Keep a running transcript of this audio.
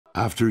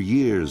After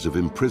years of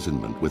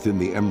imprisonment within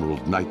the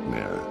Emerald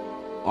Nightmare,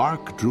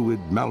 Archdruid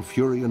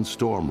Malfurion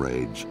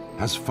Stormrage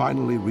has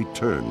finally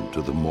returned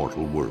to the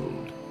mortal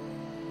world.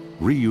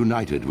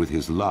 Reunited with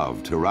his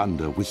love,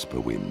 Tyrande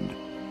Whisperwind,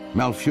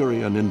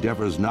 Malfurion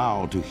endeavors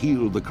now to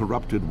heal the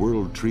corrupted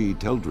world tree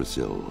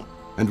Teldrassil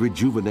and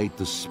rejuvenate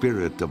the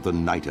spirit of the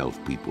Night Elf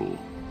people.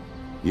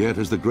 Yet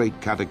as the great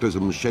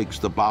cataclysm shakes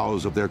the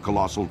boughs of their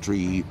colossal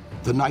tree,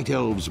 the Night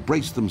Elves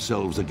brace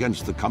themselves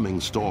against the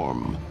coming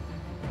storm.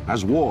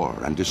 As war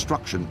and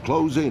destruction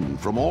close in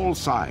from all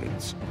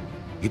sides,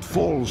 it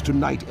falls to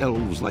Night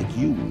Elves like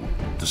you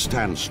to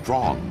stand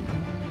strong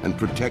and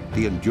protect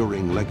the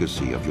enduring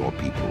legacy of your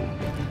people.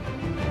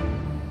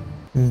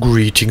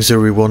 Greetings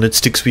everyone, it's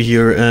Dixby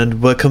here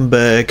and welcome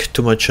back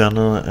to my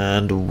channel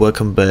and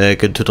welcome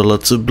back into the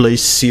Let's Play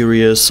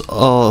series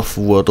of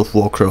World of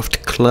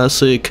Warcraft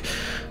Classic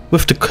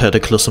with the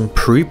Cataclysm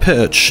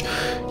pre-patch.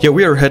 Yeah,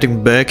 we are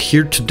heading back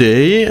here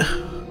today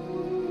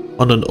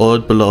on an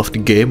old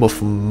beloved game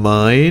of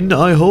mine.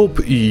 I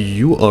hope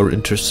you are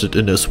interested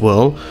in as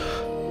well.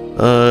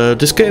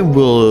 This game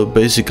will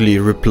basically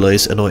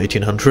replace Anno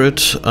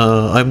 1800.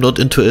 I'm not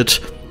into it.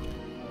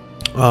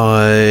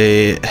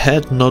 I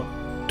had not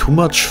too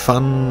much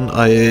fun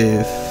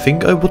I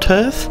think I would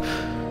have.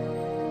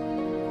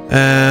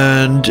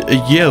 And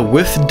yeah,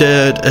 with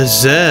that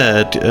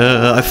said,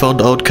 I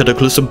found out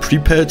Cataclysm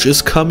pre-patch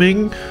is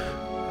coming.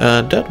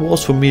 And that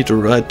was for me the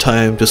right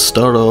time to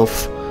start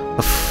off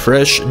a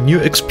fresh new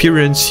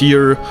experience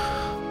here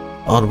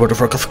on World of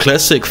Warcraft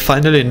Classic,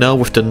 finally now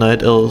with the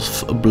Night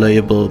Elf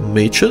playable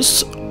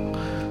mages,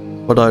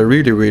 what I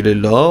really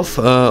love.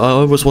 I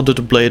always wanted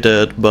to play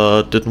that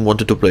but didn't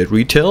want to play it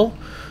retail,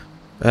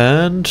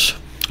 and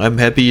I'm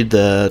happy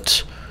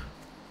that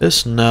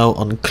it's now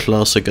on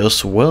Classic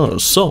as well.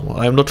 So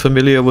I'm not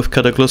familiar with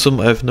Cataclysm,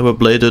 I've never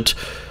played it,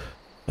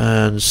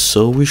 and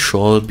so we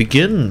shall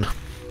begin.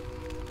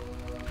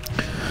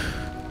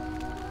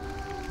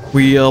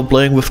 We are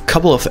playing with a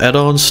couple of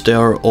add-ons, they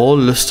are all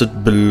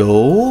listed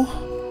below.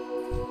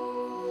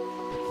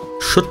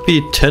 Should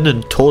be 10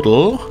 in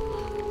total.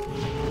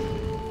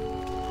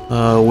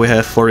 We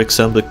have, for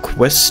example,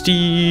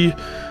 Questie,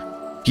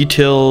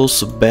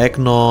 Deatils,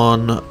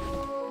 Bagnon,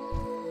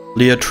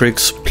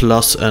 Leatrix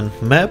Plus and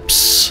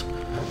Maps.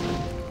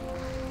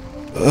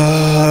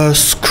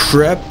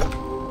 Scrap,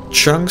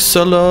 Chunk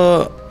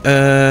Seller,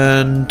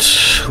 and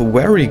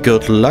very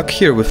good luck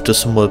here with the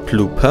small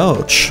blue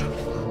pouch.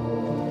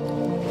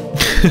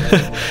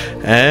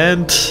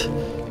 And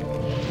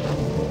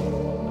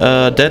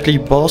deadly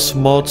boss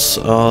mods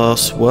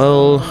as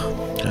well,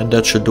 and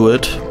that should do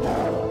it.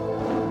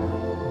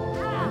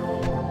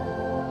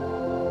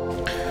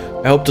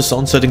 I hope the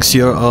sound settings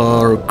here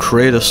are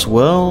great as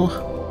well.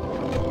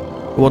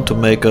 I want to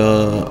make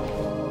a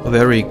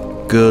very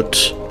good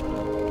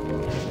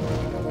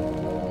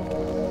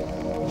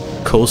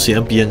cozy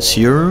ambience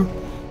here.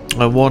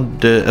 I want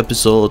the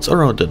episodes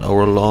around an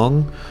hour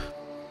long,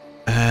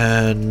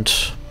 and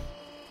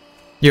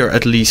yeah,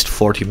 at least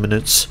 40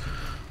 minutes.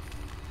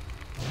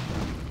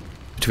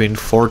 Between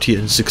 40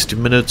 and 60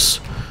 minutes.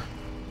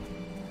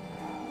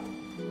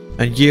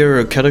 And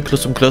here,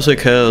 Cataclysm Classic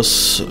has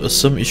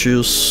some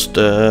issues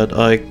that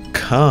I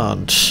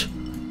can't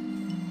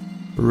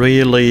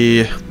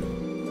really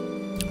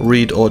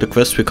read all the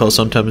quests because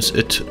sometimes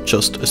it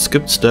just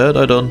skips that.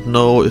 I don't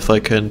know if I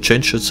can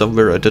change it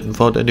somewhere, I didn't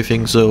find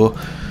anything, so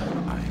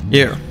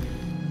yeah.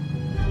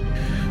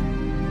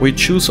 We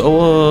choose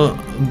our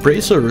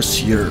bracers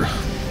here.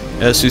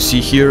 As you see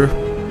here,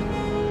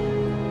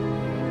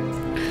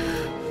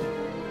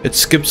 it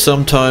skips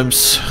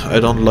sometimes, I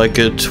don't like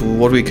it.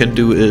 What we can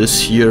do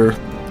is here,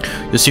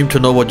 you seem to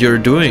know what you're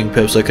doing,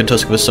 perhaps I can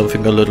task with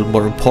something a little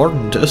more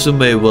important. As you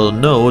may well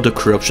know, the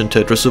corruption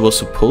Teldrassil was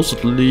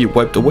supposedly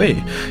wiped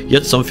away,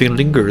 yet something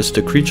lingers.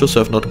 The creatures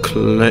have not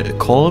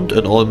calmed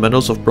and all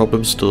manners of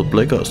problems still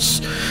plague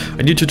us.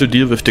 I need you to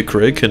deal with the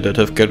Kraken that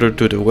have gathered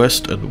to the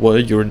west, and while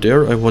you're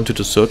there I want you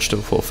to search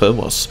them for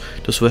Felmos.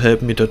 This will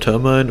help me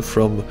determine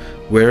from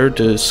where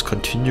this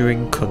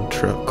continuing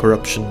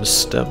corruption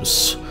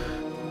stems.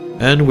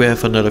 And we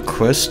have another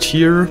quest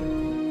here.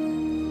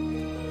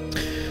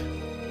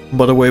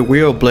 By the way,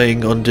 we are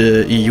playing on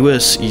the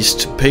US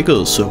East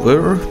Pago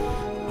server.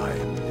 I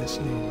am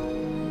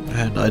listening.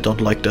 And I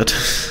don't like that.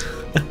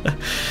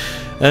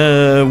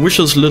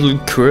 Vicious little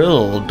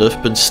krill,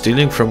 they've been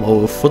stealing from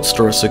our food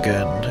stores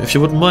again. If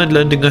you wouldn't mind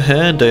lending a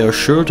hand, they are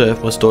sure to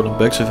have my stolen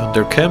bags within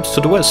their camps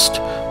to the west.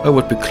 I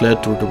would be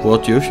glad to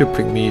reward you if you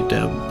bring me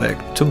them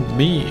back to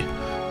me.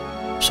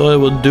 So I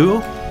will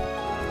do.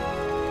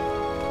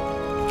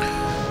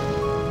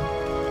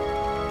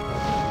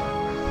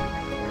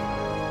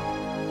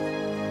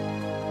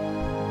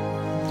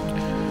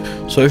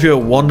 So if you're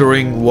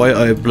wondering why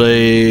I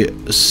play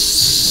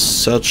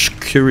such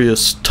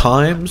curious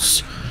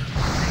times,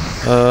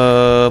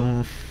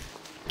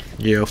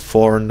 yeah,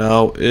 for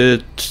now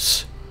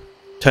it's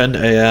 10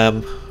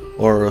 AM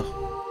or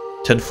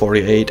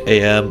 10:48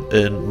 AM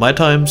in my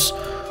times,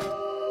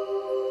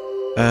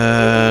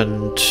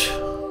 and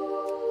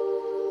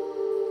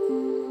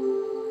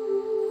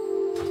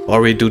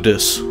Or we do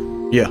this.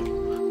 Yeah.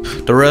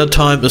 The rare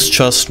time is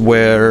just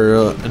where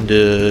in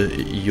the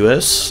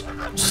US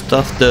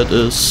stuff that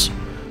is.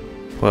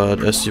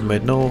 But as you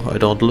might know, I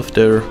don't live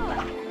there.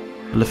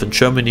 I live in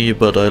Germany,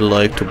 but I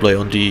like to play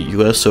on the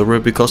US server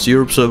because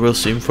Europe servers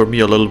seem for me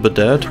a little bit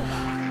dead.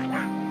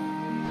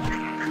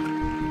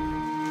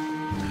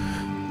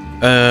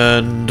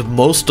 And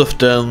most of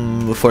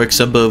them, for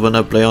example, when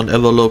I play on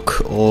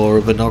Everlook or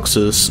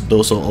Venoxis,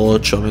 those are all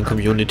German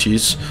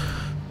communities.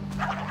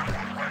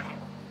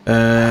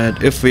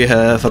 And if we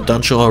have a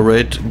dungeon or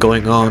raid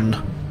going on,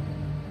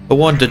 I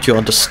want that you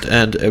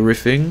understand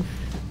everything.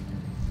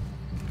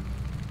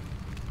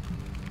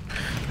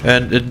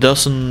 And it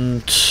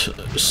doesn't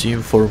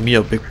seem for me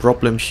a big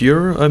problem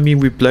here. I mean,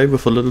 we play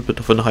with a little bit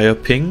of a higher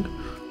ping.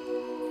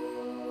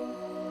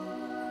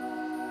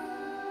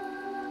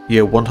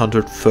 Yeah,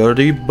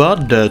 130,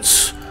 but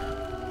that's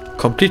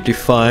completely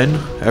fine.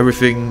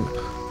 Everything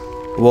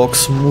walks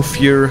smooth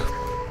here.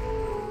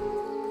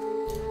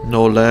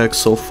 No lag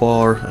so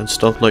far and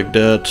stuff like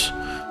that.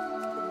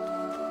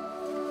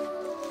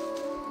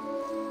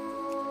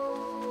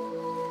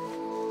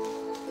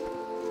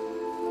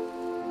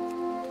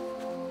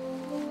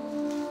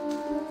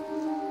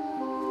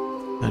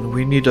 And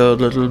we need a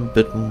little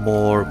bit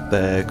more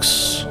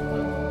bags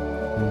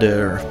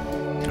there.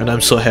 And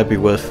I'm so happy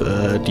with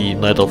the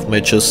Night Elf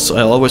Mages.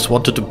 I always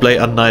wanted to play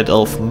a Night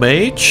Elf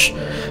Mage,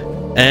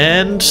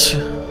 and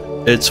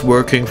it's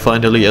working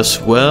finally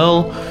as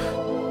well.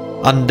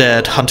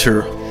 Undead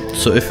Hunter.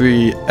 So if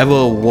we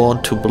ever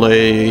want to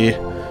play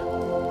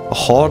a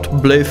hard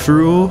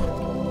playthrough,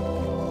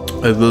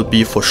 it will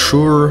be for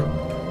sure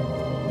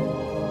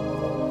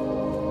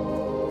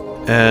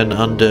an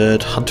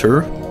Undead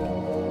Hunter.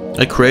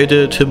 I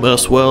created him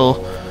as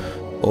well,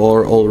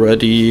 or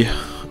already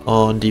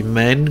on the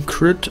main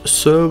crit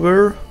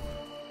server.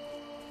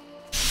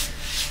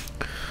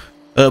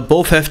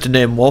 Both have the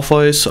name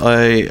Morpheus.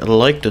 I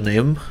like the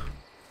name.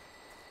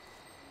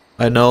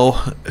 I know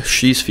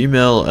she's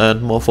female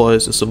and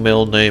Morpheus is a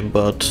male name,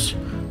 but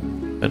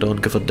I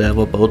don't give a damn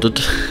about it.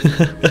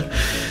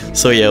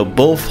 So yeah,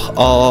 both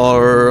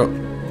are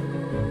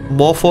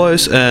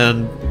Morpheus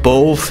and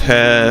both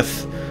have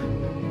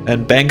a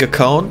bank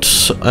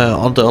account.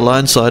 On the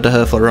Alliance side I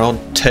have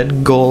around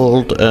 10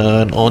 gold,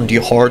 and on the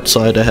Horde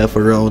side I have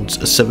around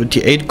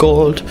 78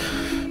 gold.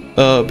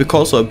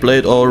 Because I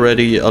played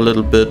already a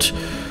little bit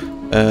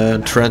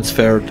and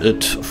transferred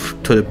it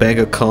to the bank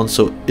account,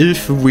 so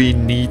if we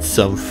need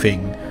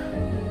something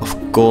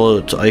of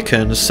gold I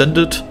can send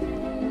it,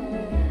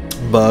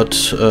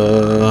 but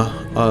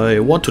I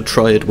want to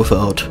try it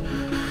without.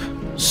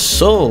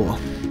 So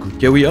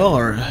here we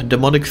are,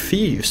 Demonic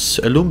Thieves,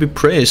 Elune be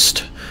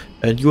praised,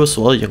 and you as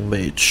well, young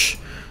mage.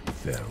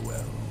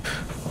 Farewell.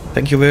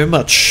 Thank you very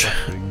much.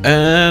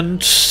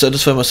 And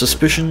satisfy my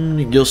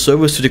suspicion, your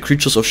service to the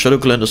creatures of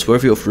Shadowglen is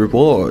worthy of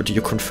reward.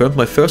 You confirmed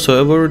my fears,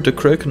 however, the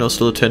Kraken are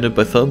still attended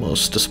by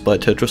Thelmos,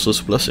 despite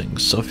Tetris'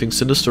 blessings. Something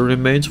sinister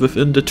remains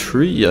within the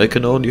tree. I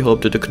can only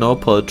hope that the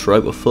Knarpal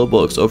tribe of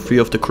Philbox are free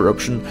of the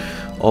corruption,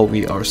 or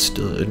we are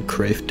still in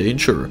grave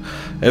danger.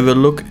 I will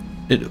look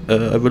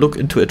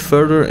into it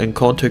further and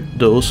contact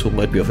those who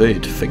might be of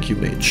aid. Thank you,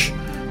 mage.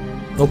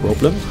 No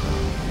problem.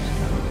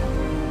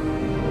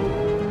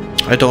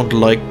 I don't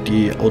like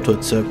the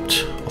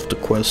auto-accept of the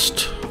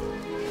quest,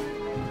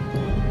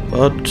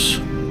 but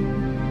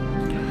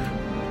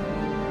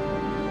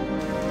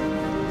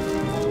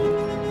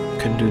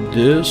can do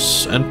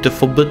this and the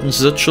Forbidden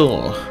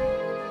Sigil.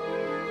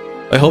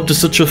 I hope the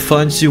sigil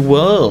finds you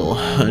well.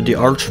 The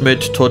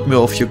Archmage told me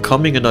of you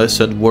coming and I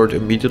sent word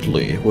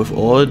immediately. With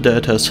all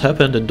that has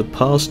happened in the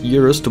past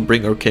years to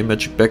bring arcane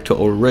magic back to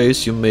our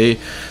race, you may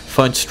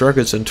find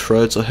struggles and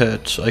trials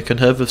ahead. I can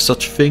help with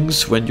such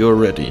things when you're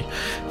ready.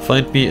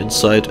 Find me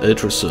inside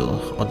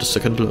Eldrasil on the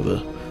 2nd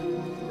level.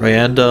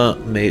 Ryanda,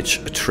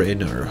 Mage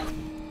Trainer.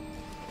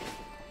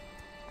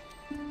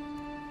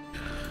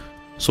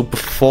 So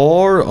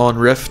before on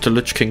Rev the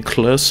Lich King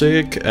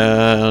Classic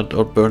and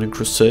on Burning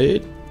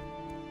Crusade,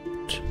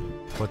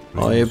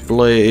 I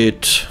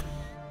played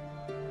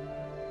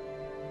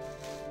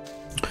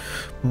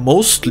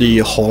mostly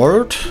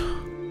hard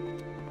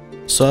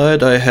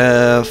side. I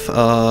have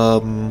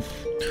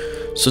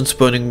since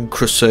Burning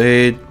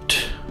Crusade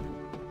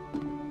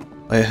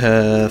I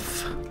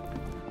have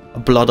a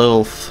Blood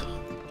Elf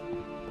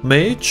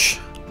Mage,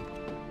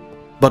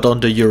 but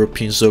on the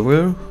European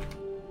server.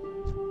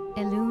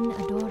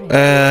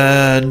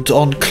 And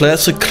on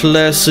Classic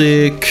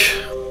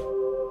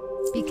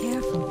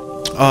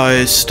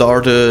I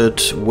started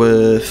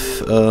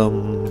with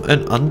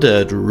an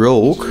Undead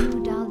Rogue.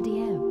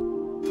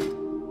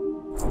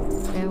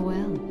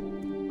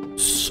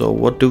 So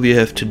what do we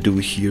have to do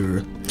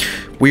here?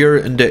 We are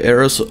in the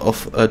eras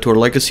of to a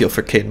legacy of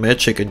arcane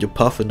magic, and your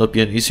path will not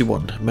be an easy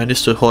one. Many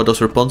still hold us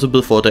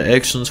responsible for their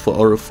actions for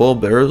our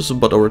forebears,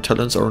 but our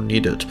talents are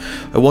needed.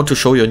 I want to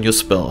show you a new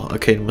spell,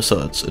 Arcane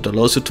Missiles. It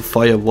allows you to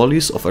fire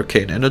volleys of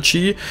arcane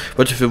energy,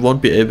 but you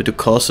won't be able to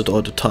cast it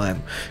all the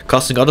time.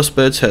 Casting other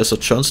spells has a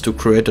chance to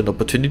create an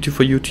opportunity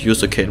for you to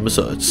use Arcane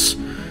Missiles.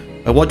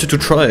 I want you to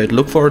try it.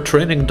 Look for a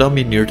training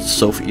dummy near the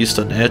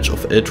southeastern edge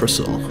of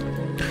Yggdrasil.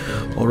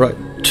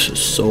 Alright,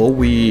 so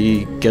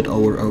we get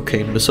our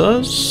arcane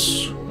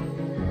missiles.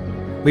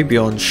 Maybe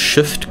on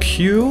Shift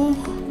Q.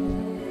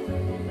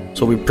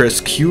 So we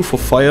press Q for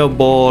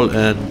fireball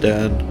and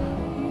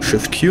then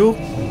Shift Q.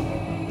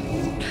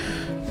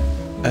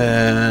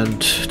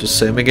 And the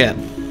same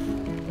again.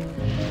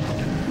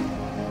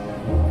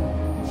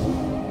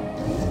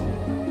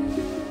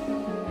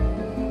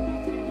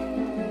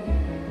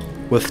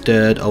 With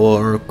that,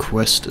 our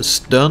quest is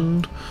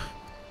done.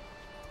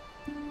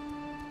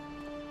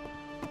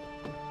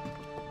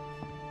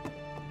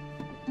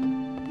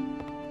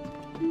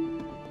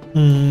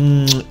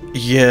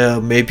 Yeah,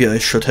 maybe I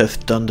should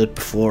have done that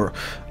before.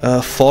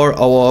 For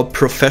our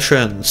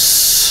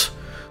professions,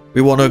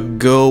 we wanna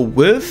go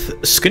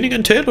with skinning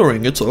and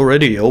tailoring. It's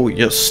already, oh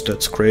yes,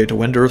 that's great.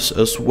 Vendors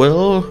as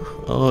well,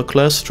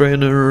 class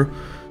trainer.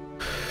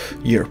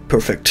 Yeah,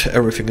 perfect.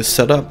 Everything is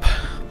set up.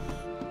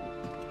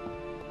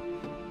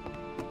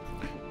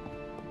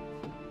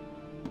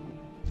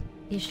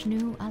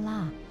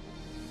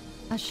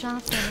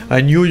 I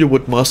knew you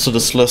would master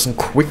this lesson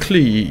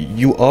quickly.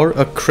 You are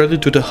a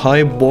credit to the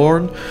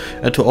Highborn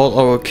and to all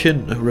our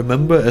kin.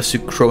 Remember, as you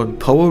grow in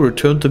power,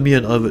 return to me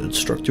and I will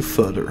instruct you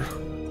further.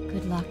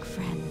 Good luck,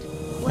 friend.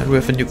 And we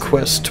have a new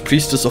quest,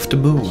 Priestess of the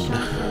Moon.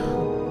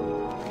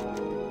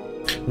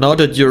 Now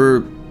that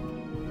you're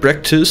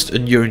practiced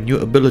in your new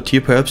ability,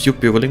 perhaps you'd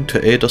be willing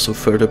to aid us in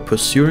further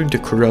pursuing the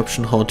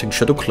corruption haunting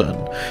Shadow Clan.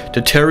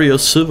 The Terrier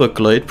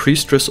Silverglade,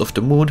 Priestess of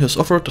the Moon, has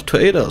offered to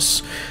aid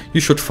us. You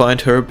should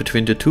find her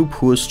between the two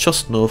pools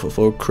just north of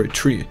our great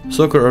tree.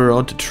 Circle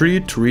around the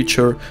tree to reach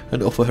her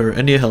and offer her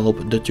any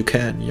help that you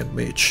can, young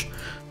mage.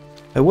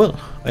 I will.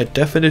 I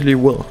definitely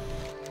will.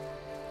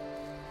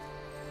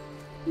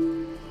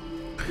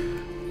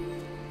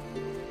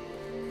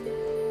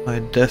 I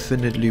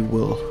definitely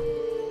will.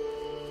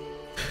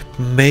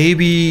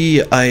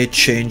 Maybe I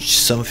changed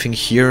something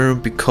here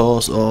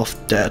because of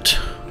that.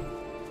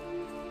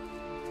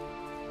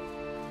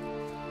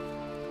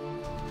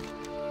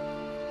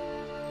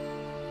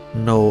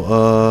 No,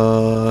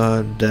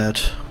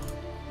 that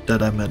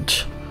I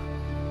meant.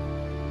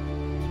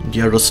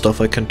 The other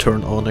stuff I can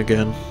turn on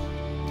again.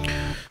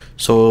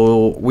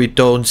 So we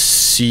don't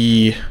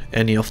see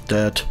any of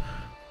that.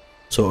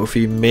 So if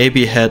we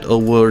maybe head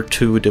over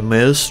to the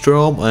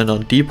Maelstrom and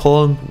on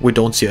Deepholm, we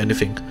don't see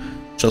anything.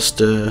 Just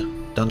the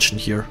dungeon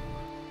here.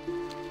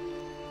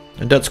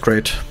 And that's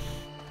great.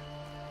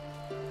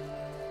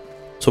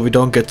 So we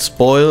don't get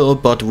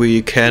spoiled, but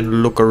we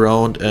can look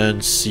around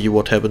and see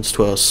what happens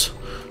to us.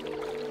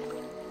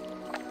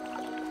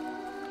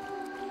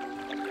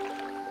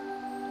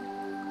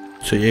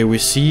 So here we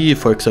see,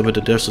 for example,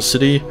 that there's a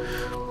city,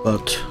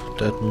 but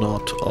that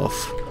not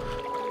off.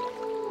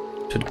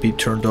 Should be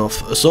turned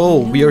off. So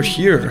we are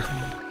here.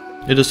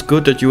 It is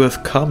good that you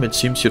have come. It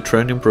seems your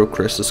training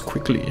progresses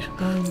quickly.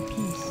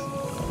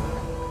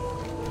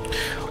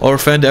 Our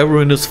friend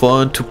Everyone is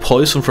fallen to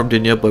poison from the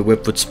nearby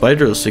web with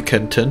spiders. You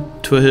can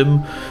tend to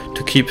him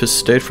to keep his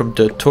state from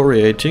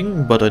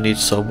deteriorating, but I need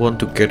someone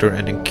to gather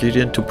an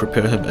ingredient to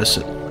prepare him as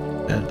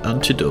an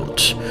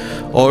antidote.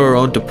 All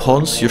around the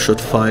ponds you should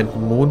find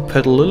moon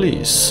petal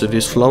lilies.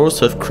 These flowers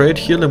have great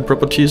healing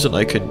properties and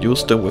I can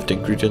use them with the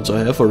ingredients I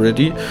have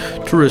already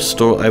to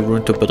restore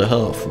everyone to better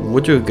health.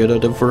 Would you gather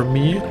them for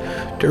me?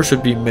 There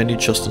should be many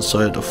just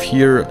inside of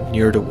here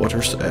near the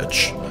water's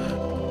edge.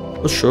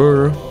 Oh,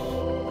 sure.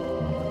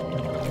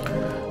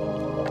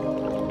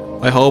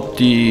 I hope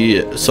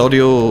the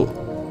audio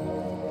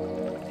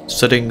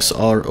settings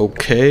are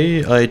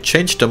okay. I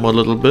changed them a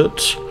little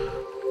bit.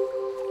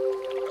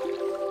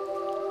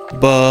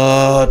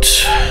 But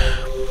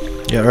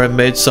yeah, I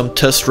made some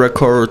test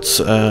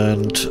records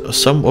and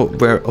some of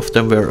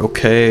them were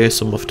okay,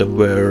 some of them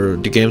were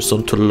the game's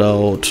not too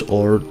loud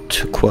or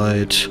too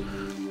quiet,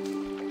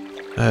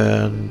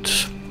 and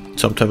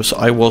sometimes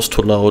I was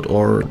too loud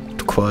or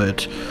too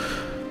quiet.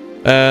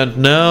 And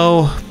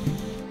now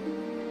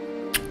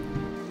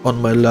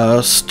on my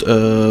last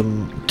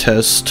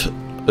test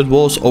it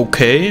was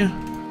okay,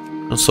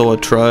 and so I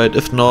tried.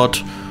 If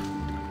not,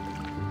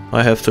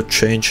 I have to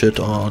change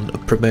it on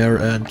Premiere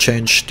and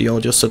change the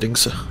audio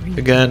settings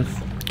again.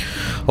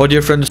 Our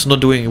dear friend is not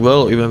doing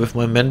well even with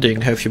my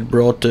mending. Have you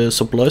brought the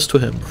supplies to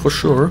him? For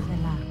sure.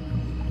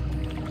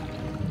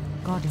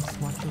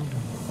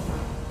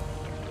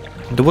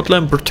 The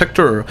Woodland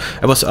Protector.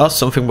 I must ask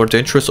something more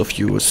dangerous of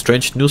you.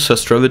 Strange news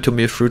has traveled to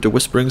me through the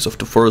whisperings of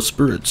the forest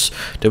spirits.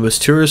 The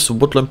mysterious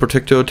Woodland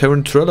Protector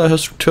Tarantella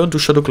has returned to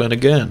Shadow Clan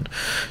again.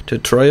 The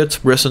Triad's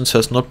presence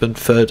has not been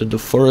felt in the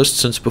forest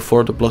since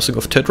before the blessing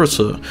of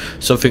Tedrassil.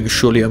 Something is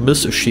surely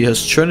amiss if she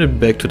has journeyed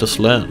back to this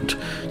land.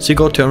 Seek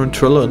out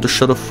Tarantella in the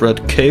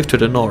Shadowthread Cave to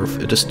the north.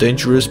 It is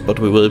dangerous, but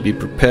we will be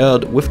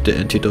prepared with the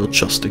antidote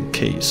just in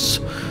case.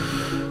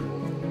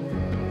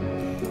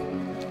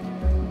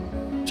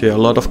 Yeah, a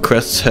lot of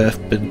quests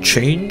have been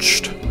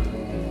changed.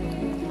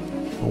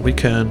 We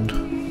can...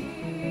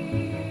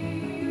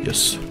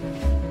 Yes.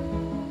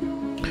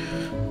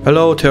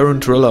 Hello,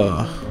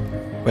 Tarantella.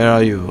 Where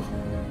are you?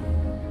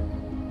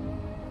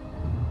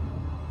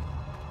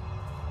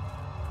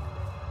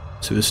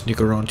 So we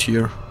sneak around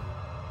here.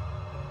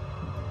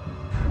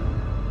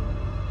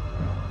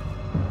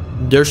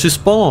 There she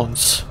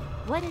spawns.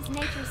 What is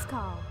nature's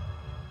call?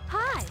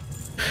 Hi.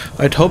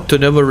 I'd hoped to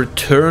never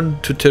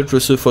return to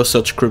Decursive for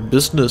such grim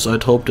business.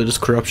 I'd hoped that this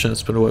corruption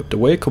has been wiped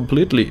away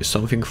completely.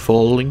 Something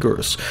foul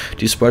lingers.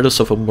 These spiders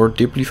suffer more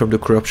deeply from the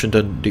corruption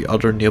than the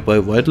other nearby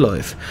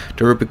wildlife.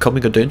 They are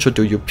becoming a danger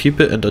to your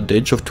people and a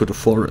danger to the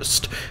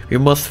forest. We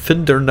must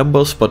thin their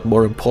numbers, but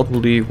more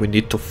importantly, we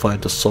need to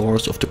find the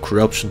source of the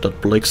corruption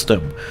that plagues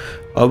them.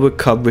 I will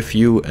come with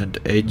you and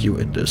aid you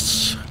in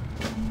this.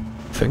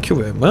 Thank you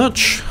very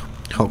much.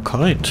 How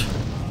kind.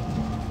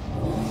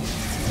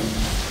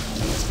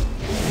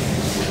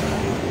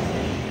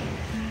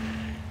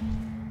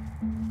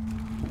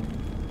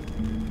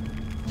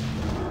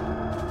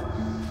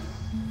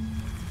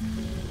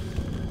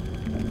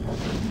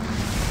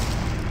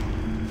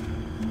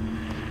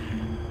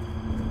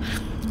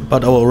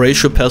 But our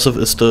ratio passive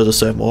is still the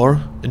same,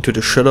 or into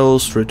the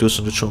shadows,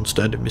 reducing the chance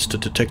the enemies to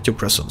detect your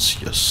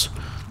presence, yes.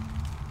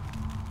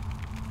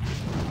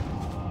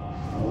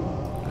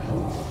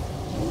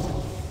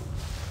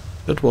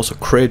 That was a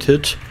great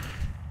hit.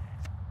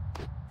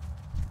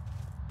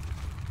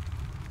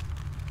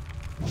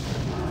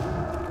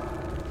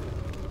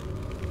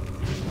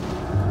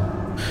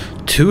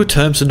 Two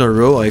times in a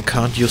row I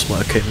can't use my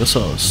arcane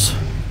missiles.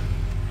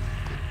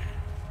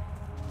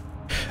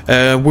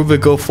 We will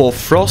go for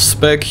Frost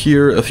back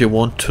here. If you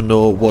want to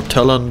know what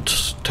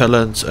talents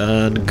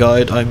and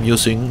guide I'm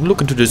using,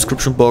 look into the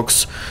description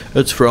box.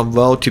 It's from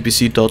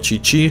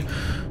wowtpc.gg.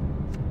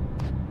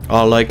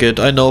 I like it.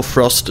 I know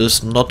Frost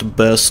is not the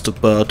best,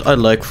 but I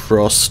like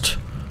Frost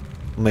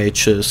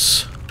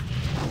mages.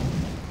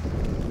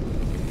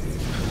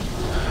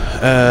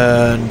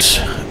 And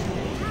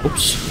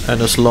oops,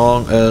 and as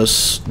long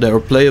as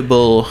they're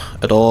playable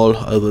at all,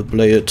 I will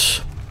play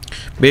it.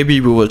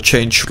 Maybe we will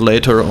change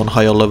later on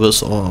higher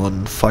levels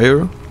on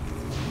fire,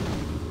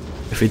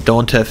 if we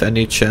don't have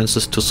any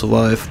chances to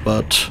survive,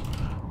 but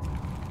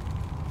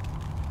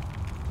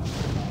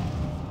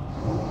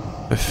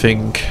I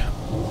think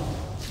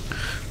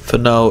for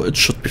now it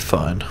should be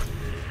fine.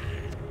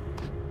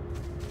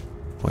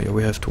 Oh yeah,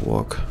 we have to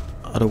walk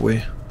other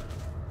way.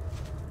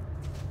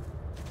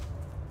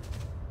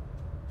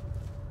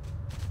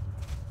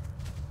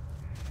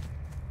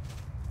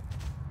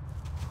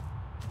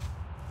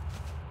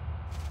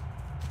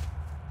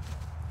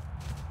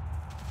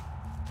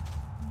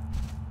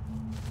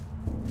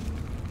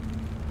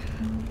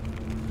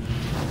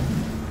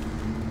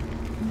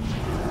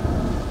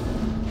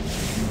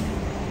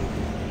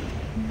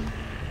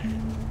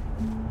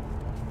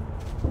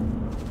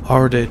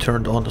 Are they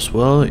turned on as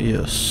well?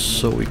 Yes,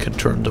 so we can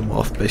turn them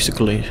off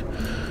basically.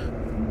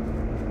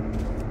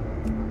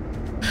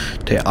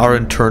 They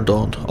aren't turned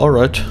on.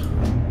 Alright.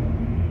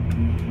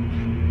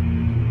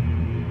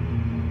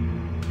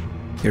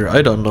 Here,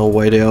 I don't know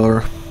why they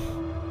are.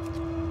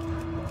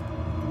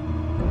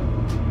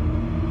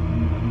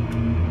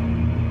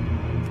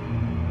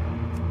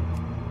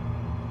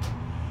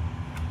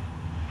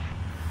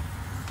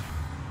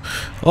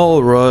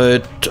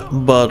 Alright,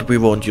 but we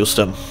won't use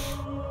them.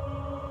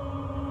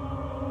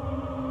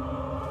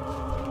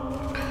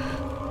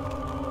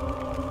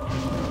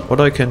 What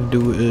I can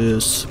do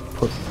is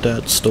put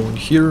that stone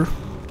here.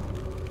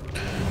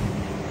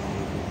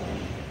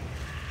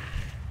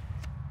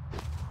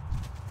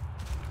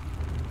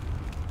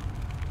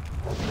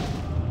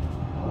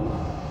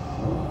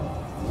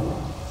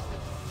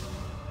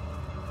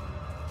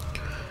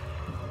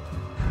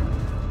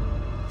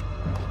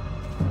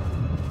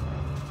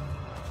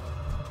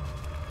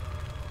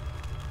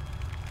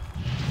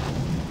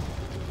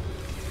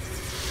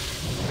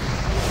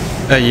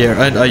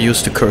 Yeah, and I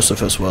used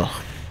Decursive as well.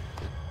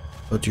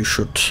 But you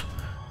should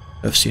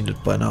have seen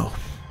it by now.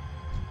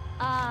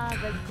 Ah,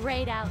 the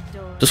great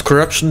outdoors. This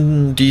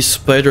corruption these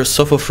spiders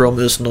suffer from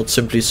is not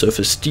simply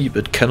surface deep.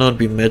 It cannot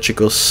be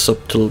magical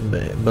subtle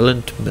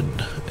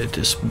malignment. It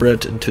is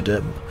bred into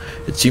them.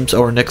 It seems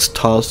our next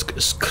task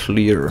is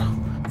clear.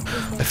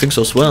 I think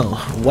so as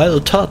well.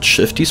 Wild touch.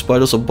 If these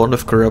spiders are born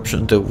of corruption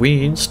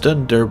intervenes,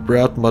 then their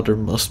brat mother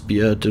must be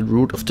at the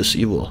root of this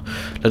evil.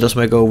 Let us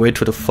make our way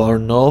to the far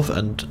north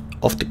and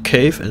of the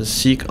cave and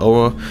seek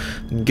our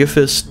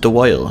Gifis the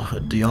while.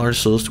 The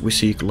answers we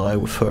seek lie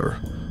with her.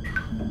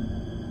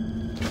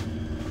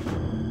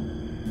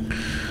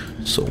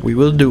 So we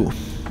will do.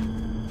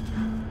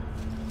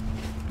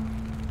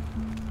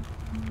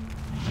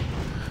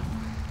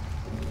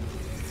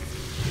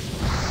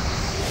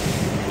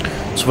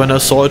 So when I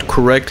saw it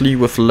correctly,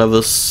 with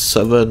level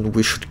 7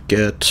 we should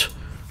get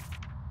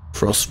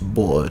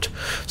Frostbolt.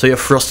 So yeah,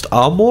 Frost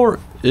Armor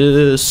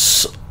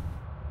is...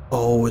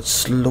 oh,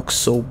 it looks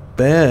so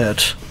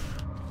bad.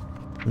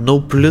 No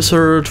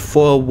blizzard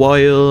for a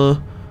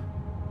while.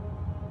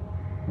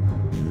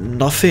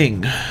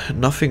 Nothing.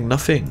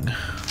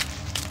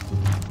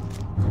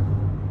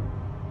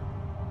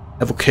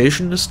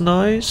 Evocation is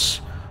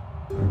nice.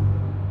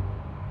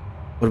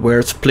 But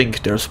where's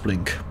Blink? There's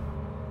Blink.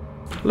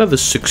 Level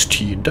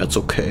 16, that's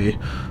okay.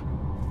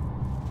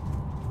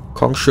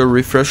 Conjure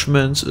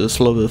Refreshments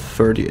is level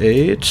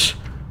 38.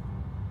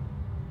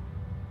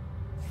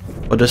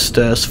 What is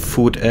this?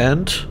 Food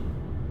and?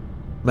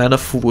 Mana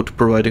food,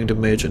 providing the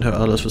mage and her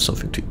allies with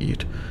something to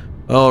eat.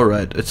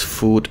 Alright, it's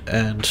food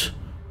and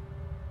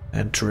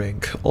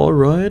drink.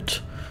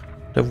 Alright.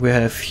 Then we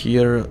have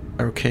here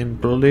Arcane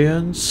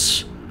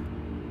Brilliance.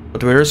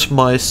 But where's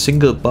my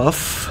single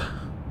buff?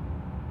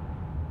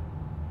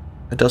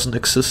 It doesn't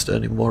exist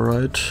anymore,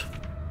 right?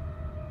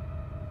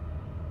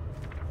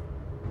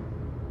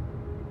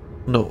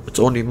 No, it's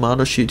only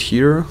mana sheet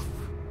here.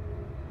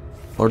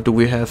 Or do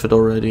we have it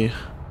already?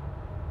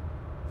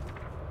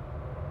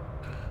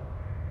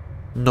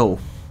 No.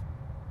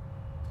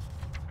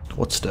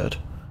 What's that?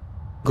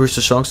 Increase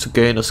the chance to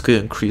gain a skill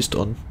increased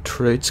on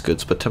trade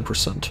skills by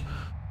 10%.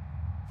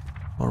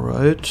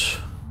 Alright.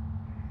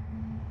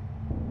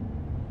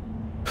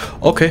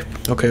 Okay.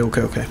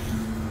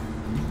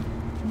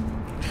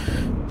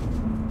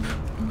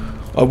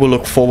 I will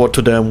look forward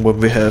to them when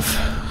we have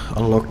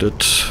unlocked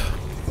it.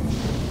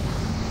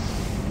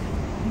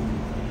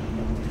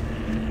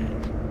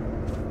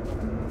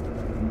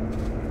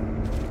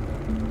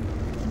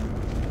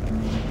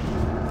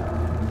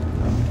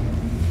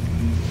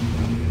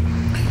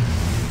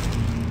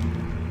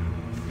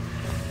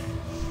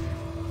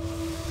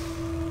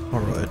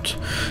 Alright.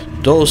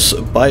 Those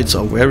bites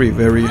are very,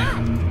 very...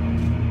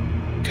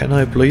 Can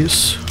I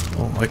please?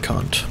 Oh, I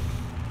can't.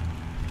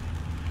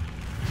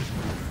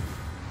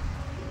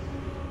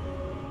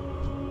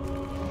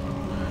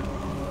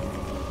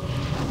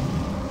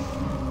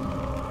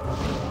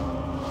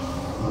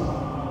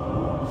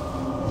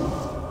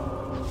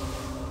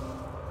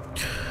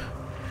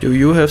 Do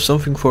you have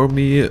something for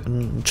me?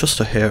 Just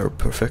a hair,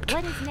 perfect.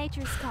 What is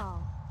nature's call?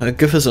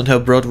 Giffis and her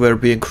brother were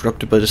being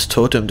corrupted by this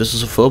totem. This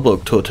is a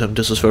Furbolg totem.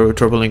 This is very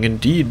troubling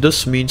indeed.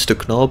 This means the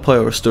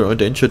Knallpie are still a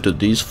danger to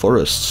these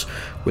forests.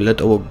 We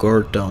let our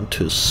guard down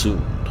too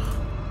soon.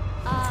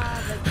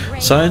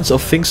 Signs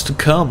of things to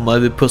come. I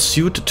will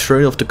pursue the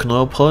trail of the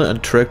Knallpie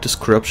and track this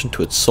corruption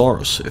to its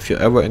source. If you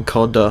ever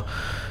encounter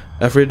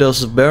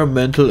Afrida's bare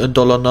mantle in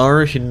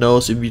Dolanar, he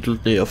knows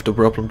immediately of the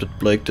problem that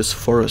plagued this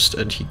forest,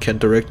 and he can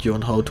direct you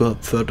on how to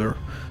help further.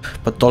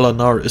 But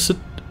Dolanar,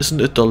 isn't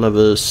it the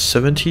level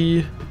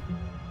 70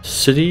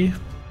 city?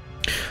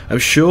 I'm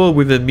sure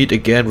we will meet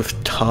again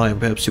with time.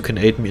 Perhaps you can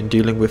aid me in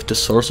dealing with the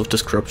source of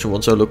this corruption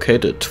once I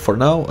locate it. For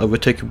now, I will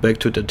take you back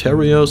to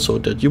Denteria so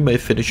that you may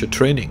finish your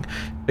training.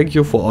 Thank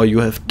you for all you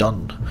have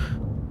done.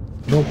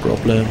 No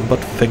problem, but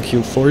thank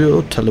you for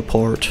your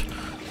teleport.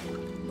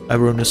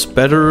 Everyone is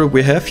better.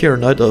 We have here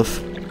Night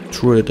Elf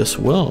Druid as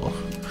well.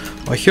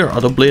 I hear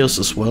other players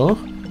as well.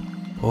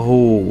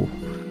 Oh,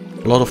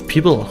 a lot of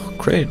people.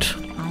 Great.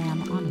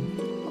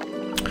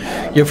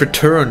 You have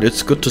returned.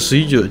 It's good to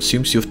see you. It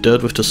seems you've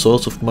dealt with the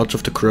source of much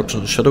of the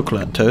corruption in Shadow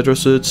Clan.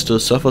 Tailoring still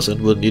suffers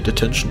and will need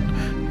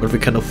attention, but we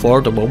can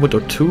afford a moment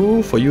or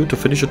two for you to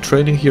finish your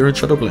training here in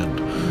Shadow Clan.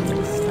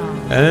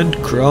 And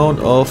Crown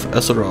of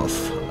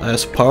Azeroth.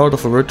 As part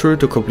of a ritual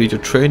to complete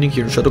your training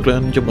here in Shadow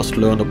Clan, you must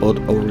learn about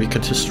our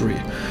recent history.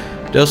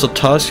 There's a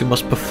task you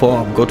must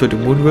perform. Go to the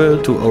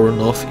Moonvale to our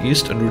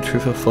northeast and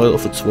retrieve a vial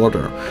of its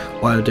water.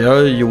 While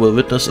there, you will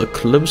witness a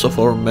glimpse of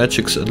our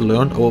magics and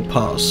learn our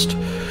past.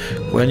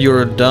 When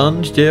you're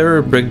done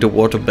there, bring the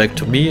water back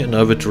to me and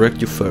I will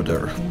direct you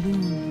further.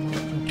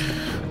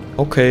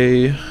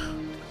 Okay.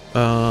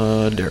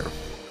 There.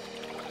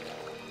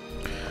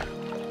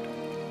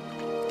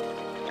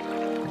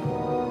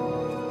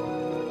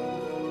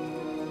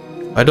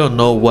 I don't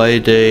know why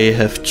they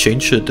have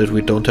changed it that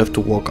we don't have to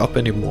walk up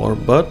anymore,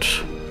 but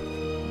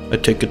I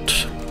take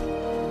it.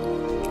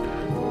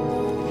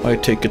 I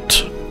take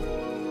it.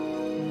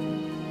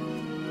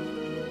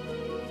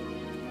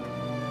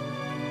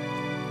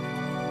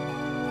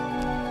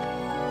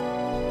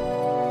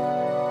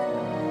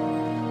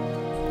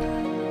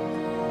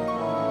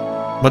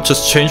 Much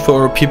has changed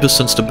for our people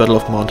since the Battle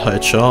of Mount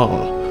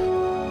Hyjal.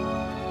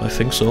 I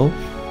think so.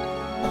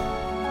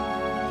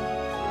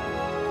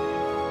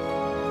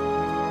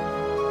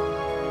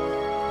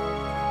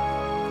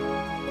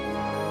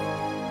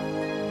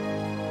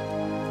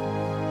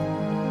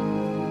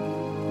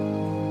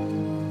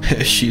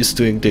 She's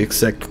doing the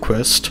exact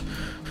quest.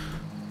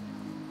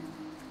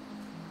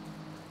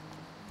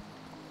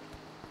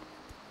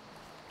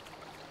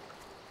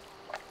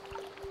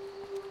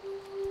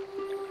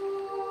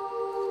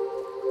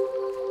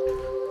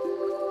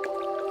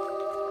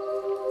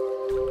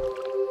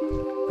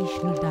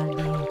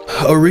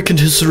 Our recent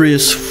history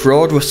is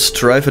fraught with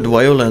strife and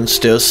violence.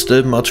 There's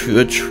still much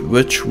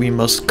which we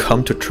must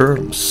come to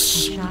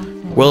terms.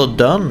 Well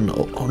done.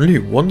 Already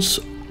one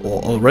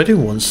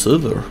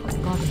silver.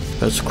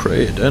 That's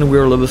great. And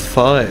we're level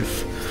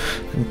 5.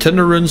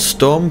 Tenderin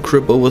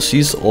Stormgrip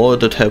oversees all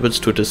that happens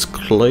to this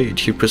glade.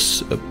 He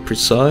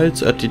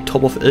presides at the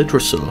top of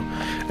Yggdrasil.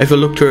 If you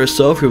look to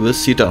yourself, you will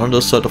see the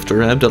underside of the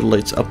ramp that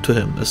leads up to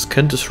him.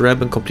 Scan this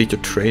ramp and complete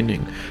your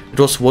training. It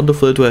was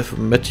wonderful to have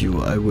met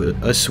you.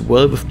 I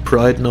swell with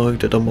pride knowing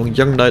that among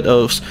young night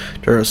elves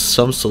there are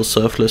some so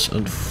selfless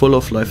and full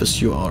of life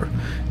as you are.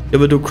 You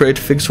will do great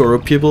things for our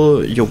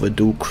people, you will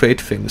do great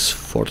things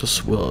for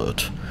this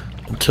world.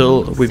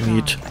 Until we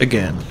meet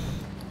again.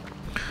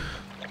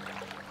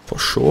 For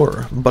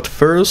sure. But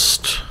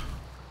first...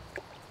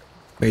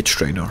 Mage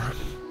Trainer.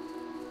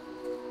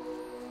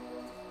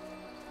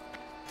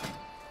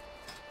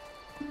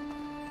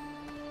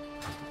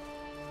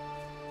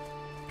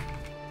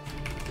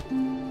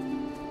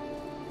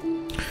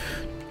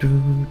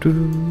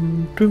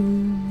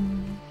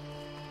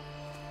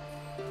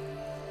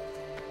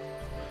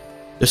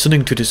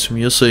 Listening to this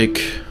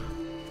music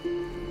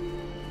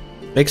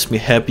makes me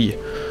happy,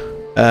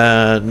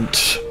 and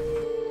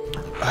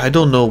I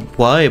don't know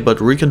why,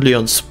 but recently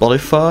on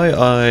Spotify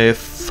I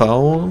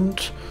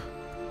found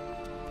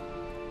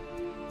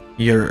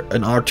here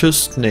an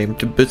artist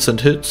named Bits and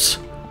Hits.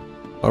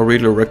 I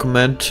really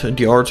recommend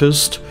the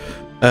artist,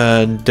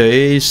 and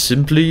they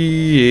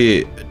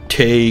simply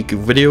take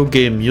video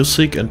game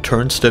music and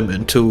turns them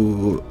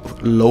into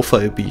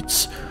lo-fi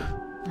beats.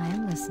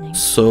 I'm listening.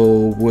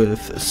 So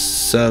with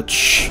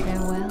such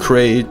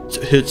great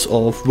hits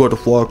of World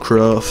of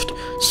Warcraft,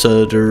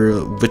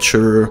 Zelda,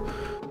 Witcher,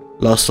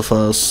 Last of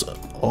Us,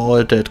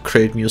 all that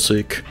great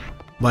music,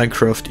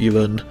 Minecraft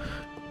even.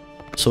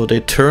 So they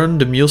turn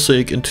the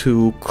music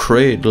into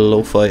great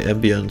lo-fi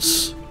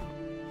ambience.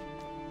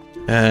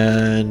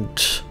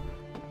 And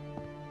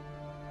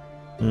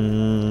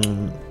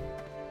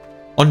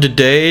on the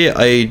day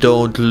I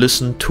don't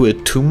listen to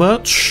it too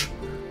much,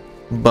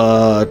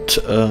 but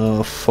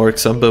for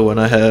example when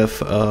I have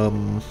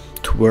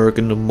to work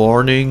in the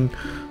morning,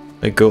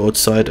 I go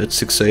outside at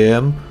 6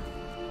 AM.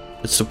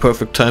 It's the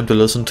perfect time to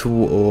listen to,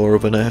 or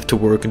when I have to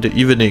work in the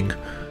evening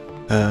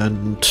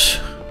and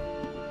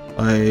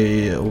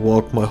I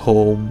walk my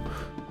home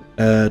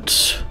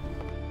at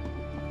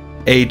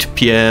 8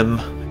 PM,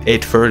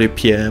 8:30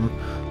 PM.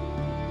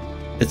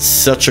 It's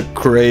such a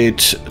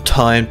great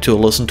time to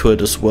listen to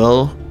it as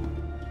well.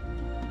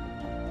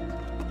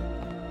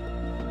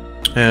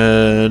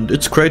 And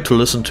it's great to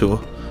listen to.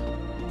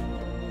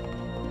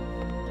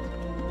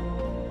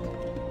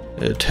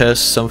 It has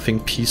something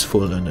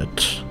peaceful in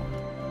it.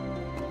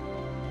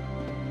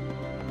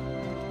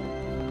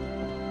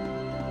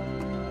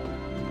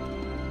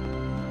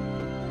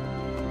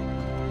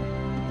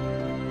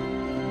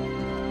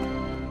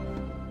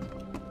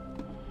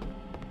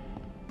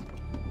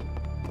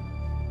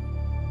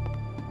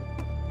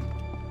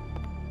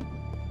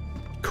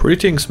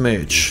 Greetings,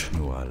 Mage.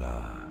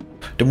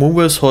 The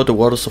Moonwells hold the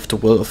waters of the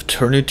Well of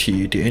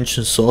Eternity, the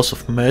ancient source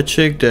of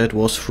magic that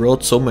was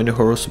throughout so many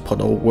horrors upon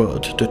our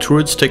world. The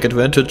Druids take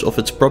advantage of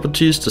its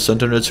properties, the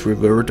Sentinels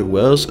revere the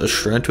wells as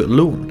shrine to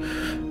Elune,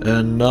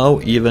 and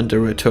now even the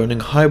returning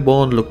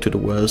Highborn look to the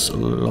wells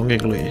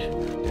longingly.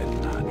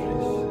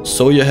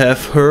 So you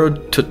have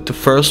heard the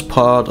first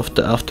part of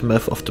the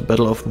aftermath of the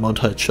Battle of Mount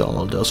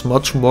Hyjal. There's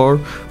much more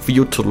for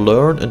you to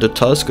learn, and the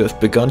task you have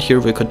begun here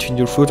will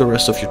continue through the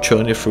rest of your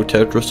journey through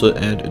Tailoring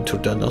and into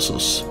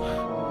Dionysus.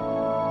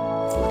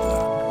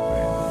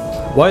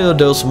 While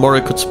there's more I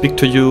could speak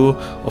to you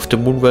of the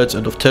Moonwells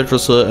and of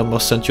Tailoring, I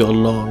must send you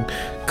along.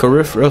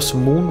 Carifra's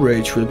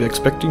Moonrage will be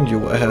expecting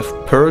you. I have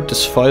poured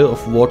this vial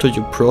of water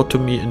you brought to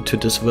me into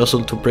this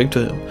vessel to bring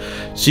to him.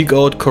 Seek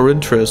out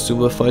Corinthres, you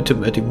will find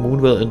him at the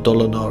Moonwell in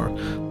Dolanar.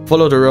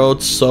 Follow the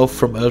road south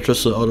from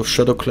Eldrassil out of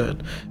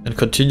ShadowClan, and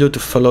continue to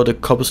follow the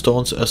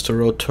cobblestones as the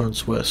road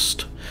turns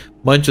west.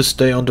 Mind you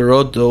stay on the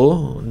road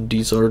though,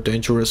 these are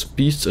dangerous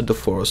beasts in the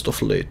forest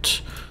of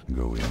late.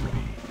 Go in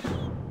peace.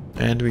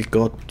 And we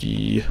got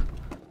the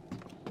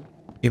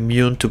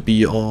immune to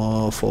be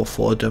off of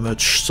all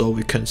damage, so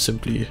we can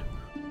simply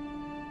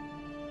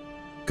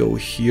go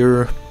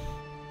here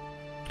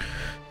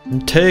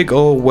and take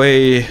our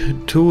way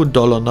to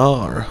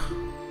Dolanar.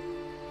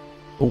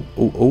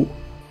 Oh.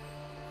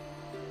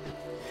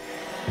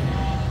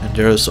 And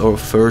there's our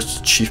first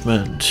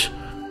achievement.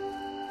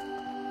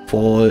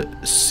 Fall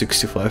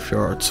 65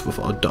 yards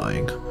without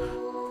dying.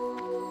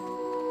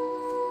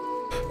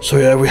 So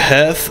yeah, we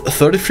have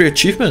 33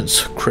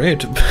 achievements.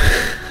 Great.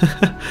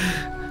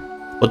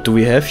 What do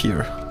we have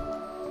here?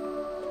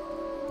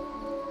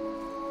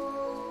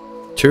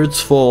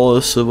 Tirtsfall,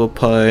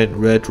 Silverpine,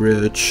 Red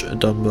Ridge,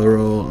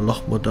 Dunmurrow,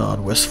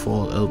 Lochmodan,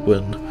 Westfall,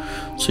 Elwyn.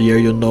 So yeah,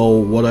 you know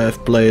what I have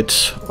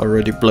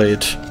already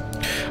played.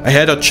 I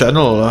had a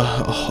channel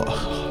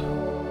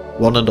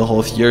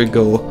 1.5 years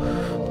ago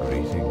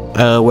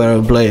where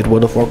I played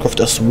World of Warcraft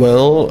as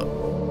well,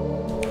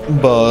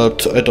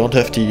 but I don't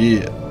have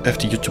the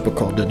YouTube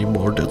account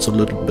anymore. That's a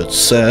little bit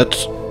sad,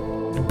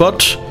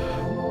 but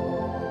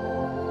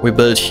we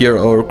built here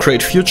our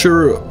great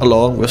future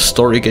along with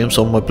story games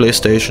on my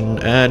PlayStation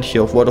and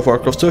here of World of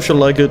Warcraft. So if you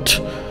like it,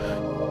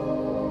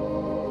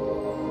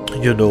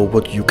 you know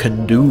what you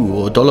can do.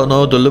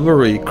 $1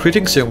 delivery.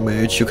 Greetings, young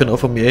mage, you can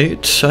offer me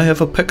aid. I have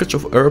a package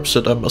of herbs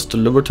that I must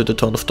deliver to the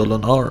town of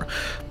Dolanar,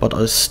 but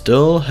I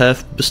still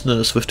have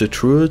business with the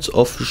druids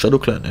of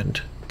ShadowClan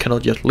and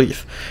cannot yet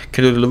leave.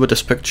 Can you deliver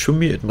this package to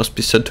me? It must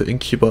be sent to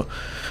innkeeper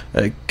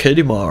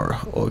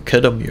Kadimar or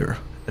Kadamir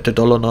at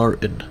the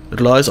Dolonar Inn.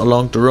 It lies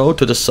along the road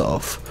to the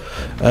south.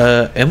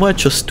 Am I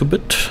just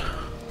stupid?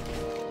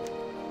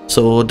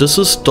 So this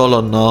is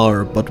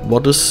Dolonar, but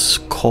what is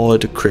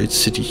called the great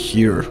city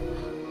here?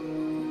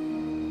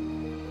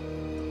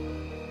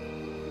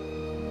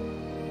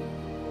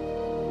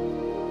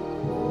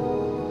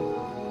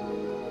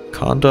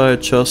 Can't I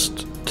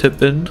just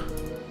tip in?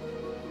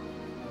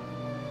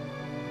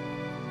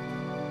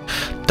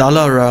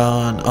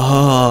 Dalaran.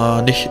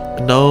 Ah,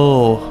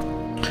 no.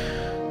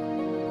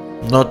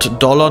 Not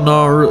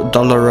Dolonar,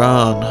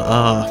 Dalaran.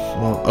 Ah,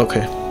 well,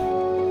 okay.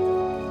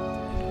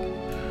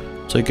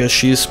 So I guess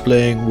she's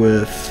playing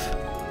with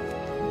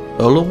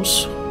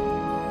golems.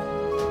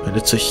 And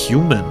it's a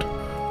human.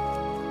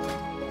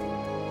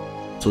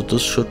 So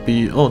this should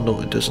be... oh no,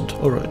 it isn't.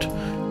 Alright.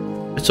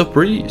 It's a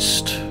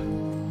priest.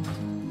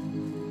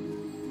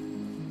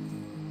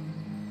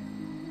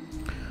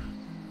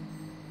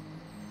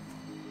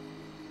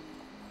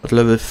 But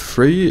level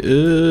 3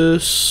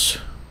 is...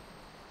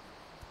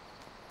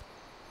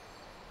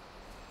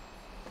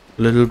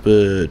 a little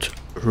bit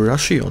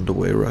rushy on the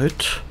way,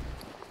 right?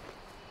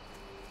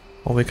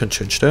 Or we can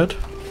change that.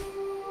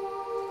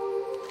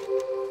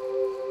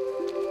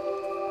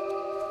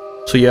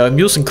 So yeah, I'm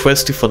using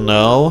Questie for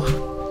now.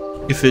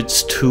 If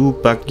it's too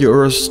buggy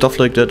or stuff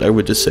like that, I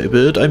would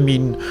disable it. I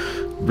mean,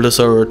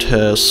 Blizzard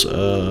has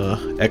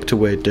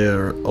activated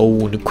their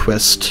own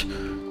quest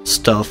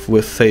stuff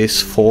with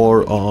Phase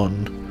 4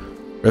 on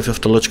Wrath of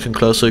the Lich King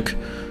Classic.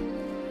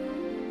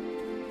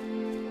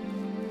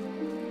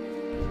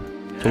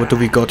 So what do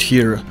we got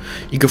here?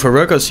 Eager for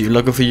Ragazzi,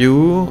 lucky for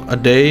you, a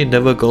day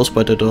never goes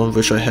by that I don't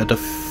wish I had a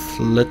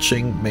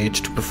fledgling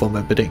mage to perform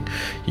my bidding.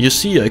 You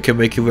see, I can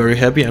make you very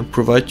happy and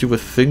provide you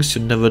with things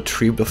you never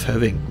dreamed of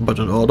having. But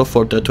in order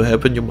for that to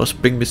happen, you must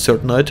bring me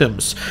certain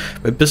items.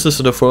 My business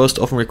in the forest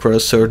often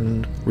requires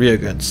certain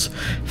reagents.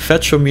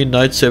 Fetch for me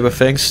Night Saber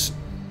Fangs,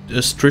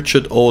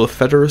 stretched old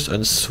feathers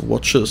and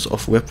swatches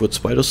of webwood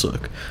spider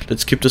silk.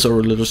 Let's keep this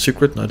our little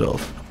secret, Night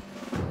Elf.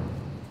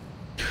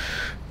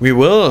 We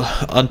will,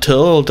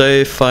 until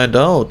they find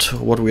out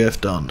what we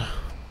have done.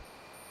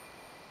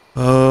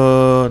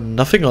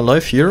 Nothing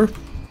alive here.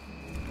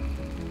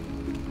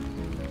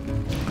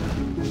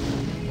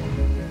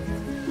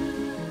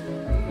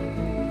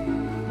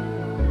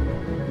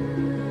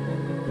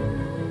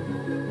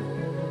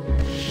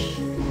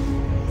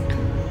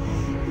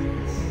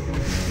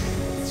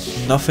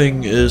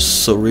 Nothing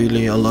is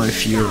really alive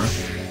here.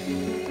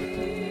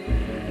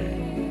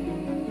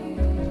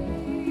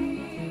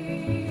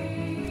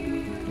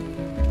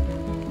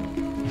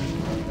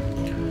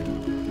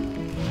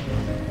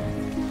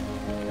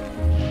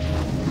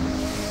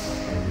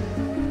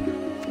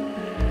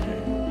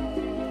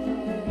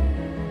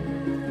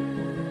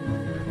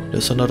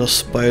 There's another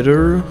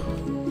spider.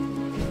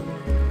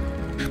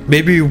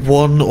 Maybe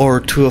one or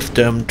two of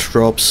them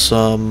drop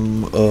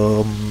some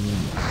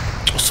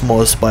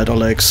small spider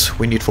legs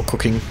we need for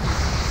cooking.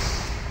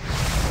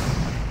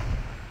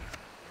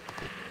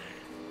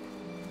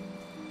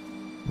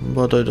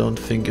 But I don't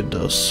think it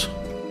does.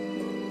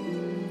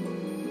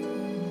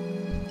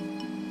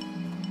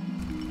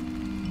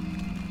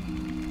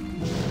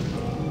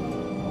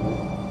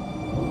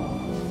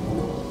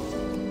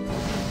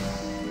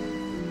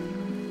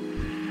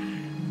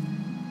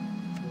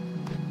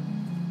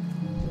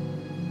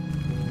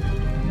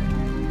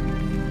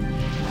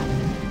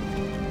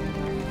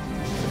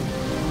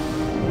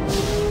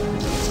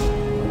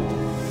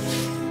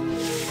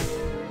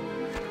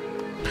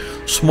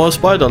 Small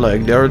spider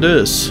leg, there it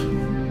is.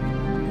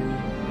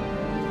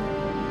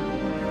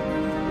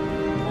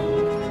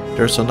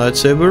 There's a Night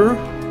Saber.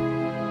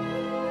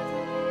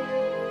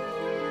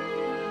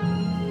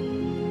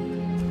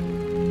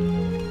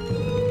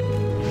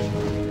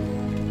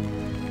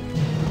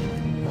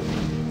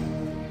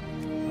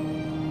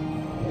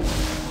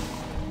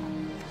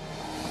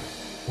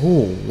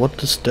 Oh,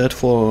 what is that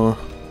for?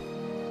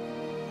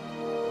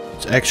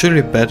 It's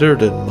actually better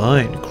than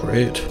mine,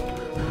 great.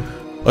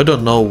 I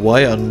don't know why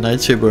a Night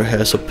Saber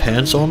has a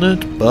pants on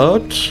it,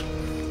 but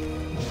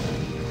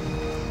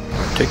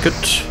I'll take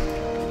it.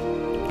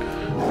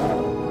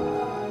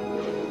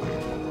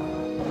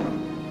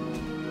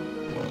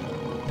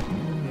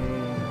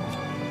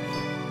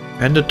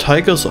 And the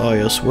tiger's eye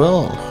as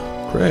well.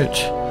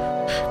 Great.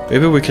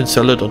 Maybe we can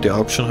sell it on the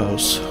auction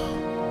house.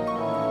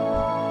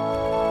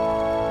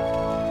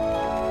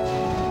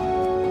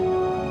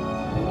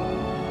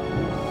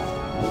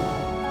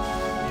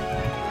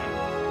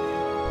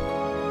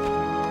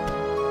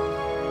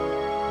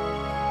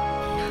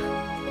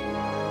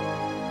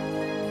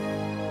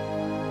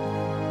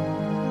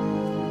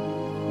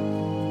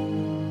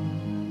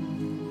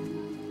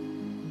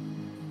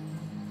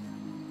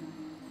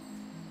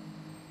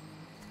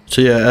 So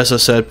yeah, as I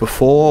said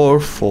before,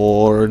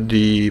 for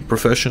the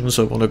professions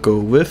I want to go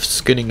with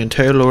skinning and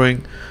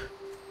tailoring,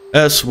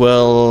 as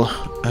well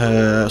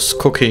as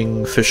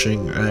cooking,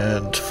 fishing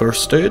and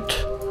first aid.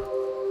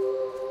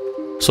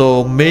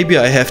 So maybe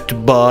I have to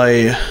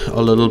buy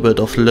a little bit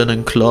of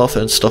linen cloth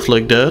and stuff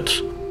like that.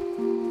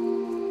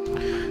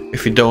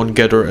 if we don't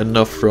gather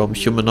enough from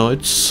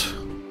humanoids.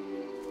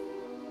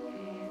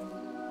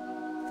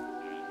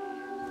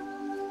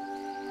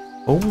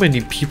 How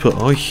many people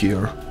are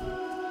here?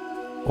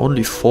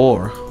 Only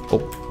 4.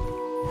 Oh.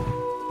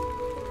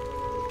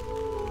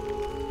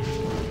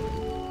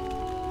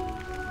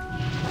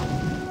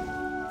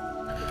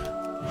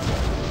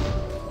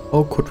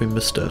 How could we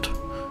miss that?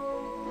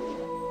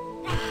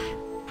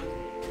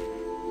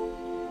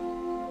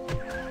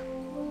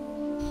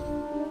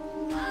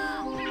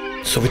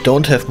 So we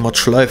don't have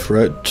much life,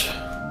 right?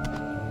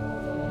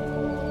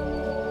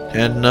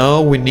 And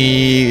now we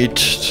need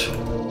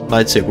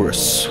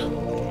lightsabers.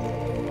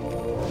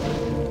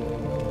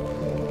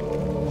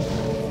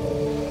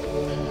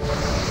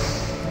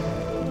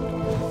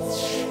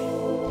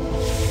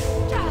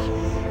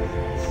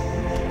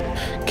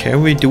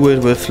 Can we do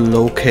it with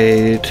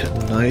locate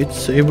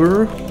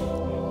lightsaber?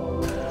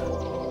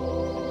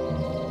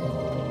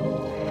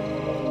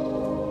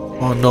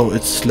 Oh no,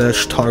 it's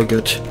slash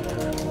target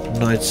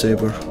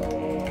lightsaber.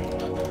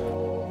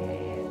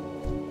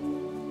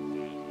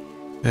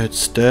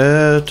 It's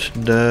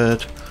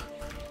that.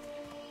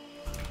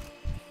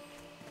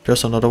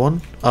 There's another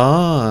one.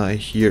 Ah,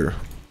 here.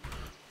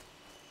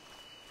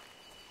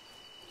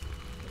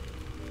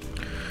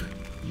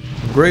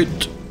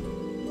 Great.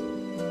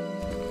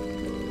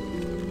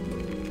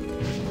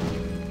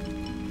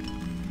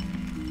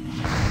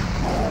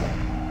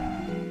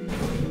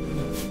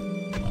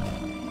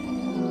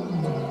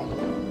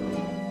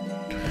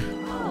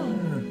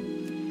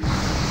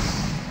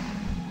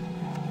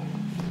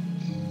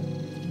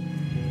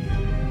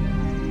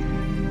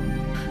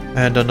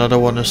 And another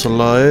one is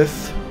alive.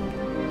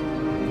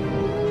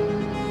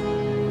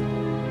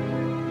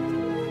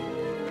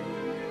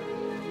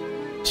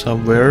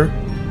 Somewhere.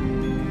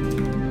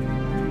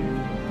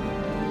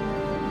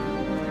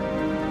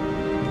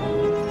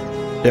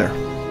 There.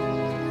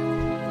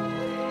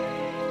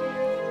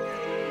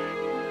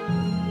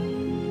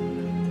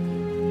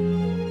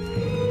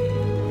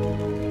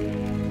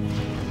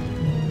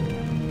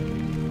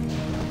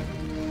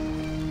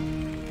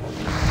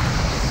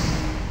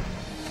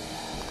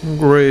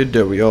 Great,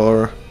 there we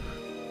are.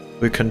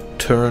 We can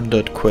turn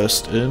that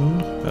quest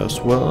in as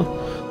well.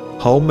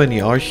 How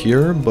many are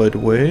here, by the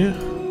way?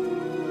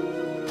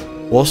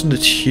 Wasn't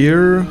it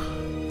here?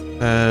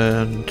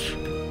 And...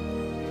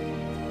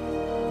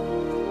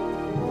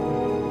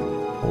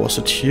 was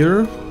it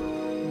here?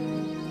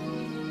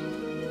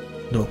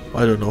 No,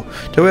 I don't know.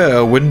 There were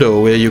a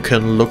window where you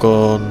can look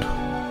on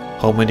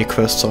how many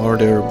quests are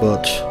there,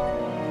 but...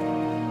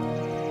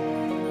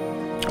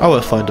 I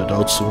will find it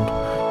out soon.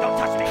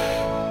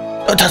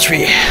 Don't touch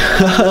me!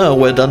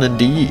 Well done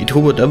indeed. Who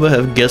would ever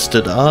have guessed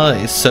that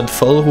I, Saint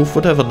Falhoof,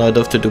 would have a night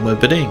elf to do my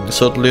bidding?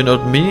 Certainly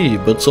not me,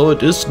 but so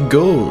it is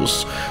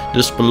goes.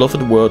 This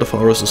beloved world of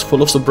ours is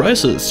full of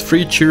surprises.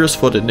 3 cheers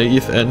for the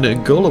naive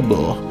and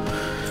gullible.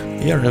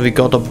 Yeah, and we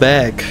got a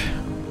bag.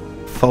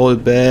 Foul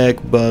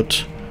bag,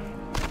 but...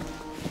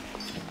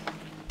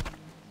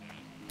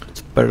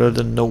 it's better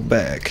than no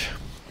bag.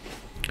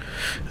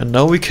 And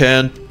now we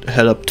can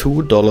head up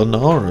 $2 an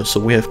hour, so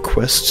we have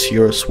quests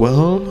here as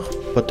well.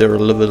 But they're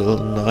level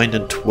 9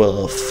 and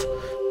 12.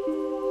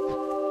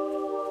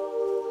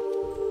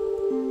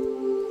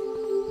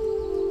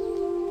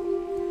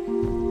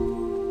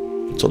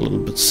 It's a little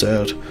bit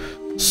sad.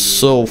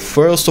 So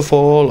first of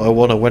all, I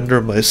want to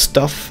render my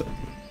stuff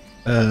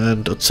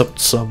and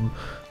accept some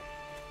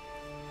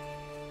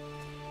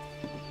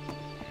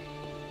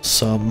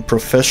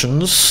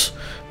professions.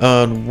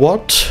 And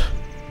what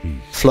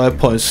fly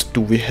points do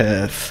we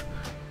have?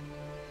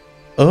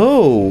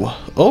 Oh,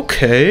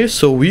 okay,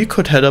 so we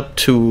could head up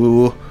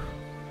to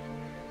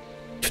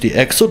the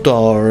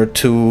Exodar,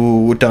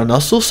 to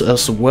Darnassus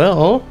as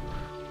well,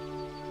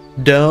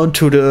 down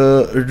to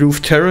the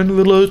Roof Terran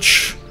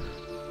village,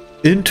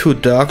 into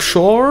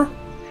Darkshore,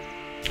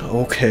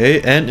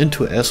 okay, and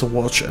into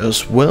Azeroth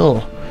as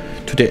well,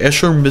 to the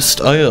Azure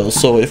Mist Isle.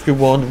 So if we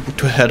want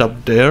to head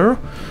up there,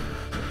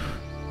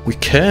 we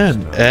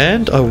can.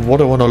 And what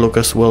I want to look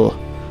as well,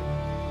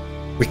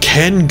 we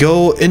can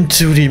go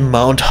into the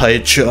Mount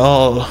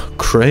Hyjal.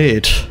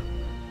 Great.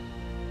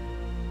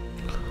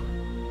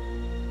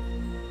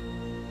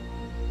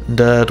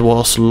 That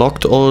was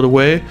locked all the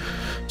way.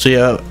 So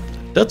yeah,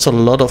 that's a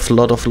lot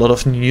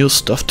of new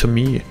stuff to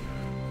me.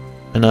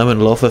 And I'm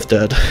in love with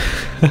that.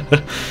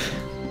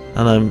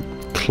 And I'm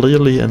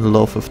clearly in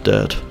love with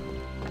that.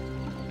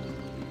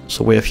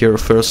 So we have here a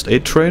first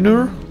aid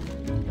trainer.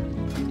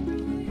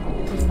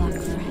 Good luck,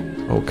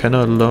 friend. Oh, can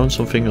I learn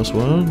something as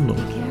well? No.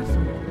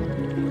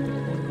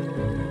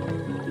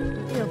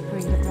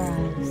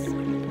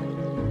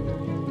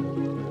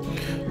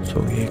 So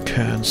we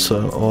can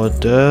sell all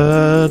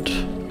that.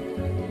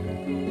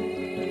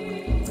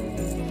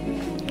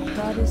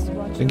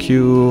 Thank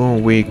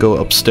you. We go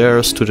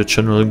upstairs to the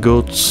general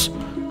goods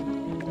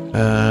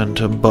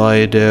and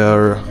buy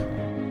their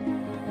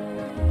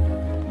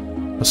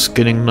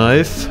skinning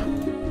knife.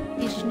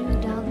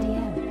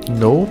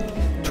 No?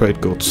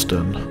 Trade goods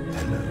then.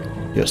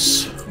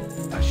 Yes.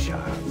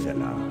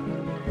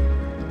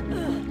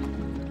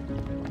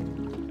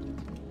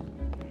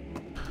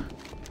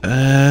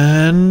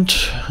 And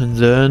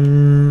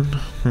then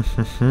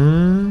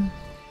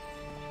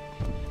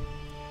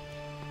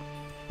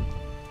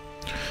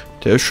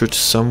there should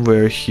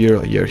somewhere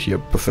here, yeah, here,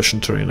 profession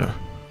trainer.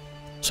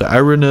 So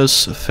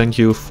Irenaeus, thank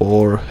you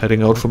for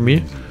heading out for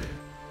me.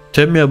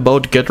 Tell me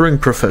about gathering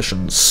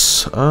professions.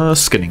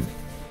 Skinning.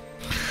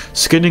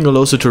 Skinning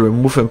allows you to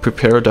remove and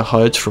prepare the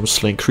hides from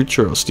slain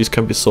creatures. These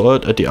can be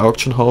sold at the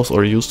auction house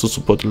or used to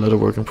support the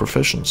leatherworking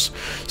professions.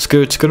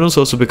 Skilled skinners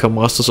also become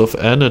masters of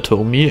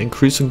anatomy,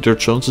 increasing their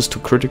chances to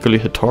critically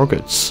hit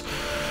targets.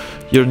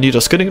 You'll need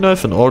a skinning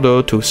knife in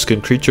order to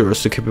skin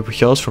creatures. They can be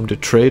purchased from the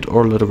trade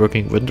or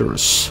leatherworking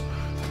vendors.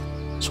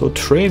 So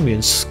train me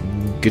in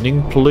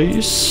skinning,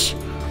 please.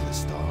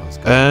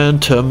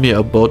 And tell me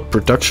about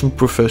production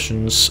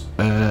professions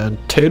and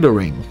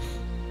tailoring.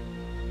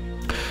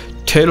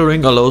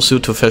 Tailoring allows you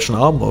to fashion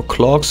armor,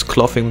 cloaks,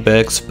 clothing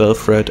bags, spell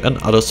thread, and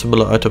other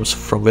similar items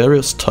from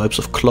various types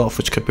of cloth,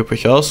 which can be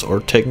purchased or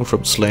taken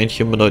from slain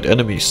humanoid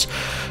enemies.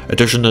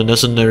 Additional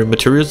necessary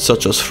materials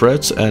such as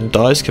threads and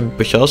dyes can be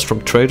purchased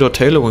from trade or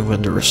tailoring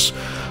vendors.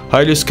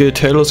 Highly skilled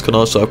tailors can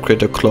also upgrade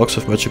their cloaks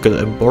with magical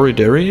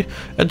embroidery.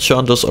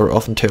 Enchanters are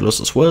often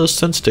tailors as well,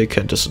 since they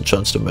can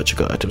disenchant the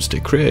magical items they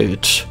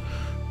create.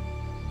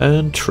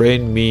 And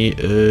train me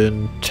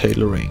in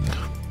tailoring.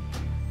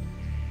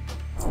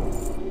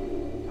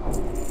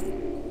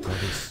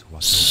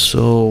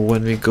 So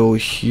when we go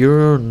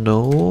here,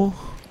 no.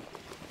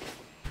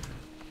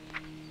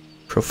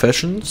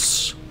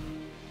 Professions.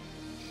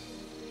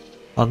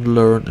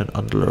 Unlearn and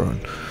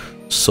unlearn.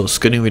 So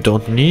skinning we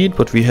don't need,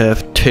 but we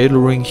have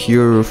tailoring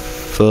here,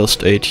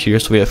 first aid here.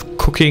 So we have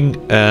cooking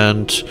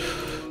and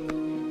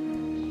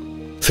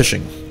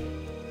fishing.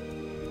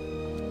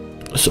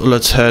 So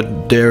let's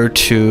head there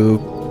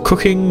to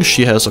cooking.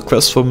 She has a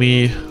quest for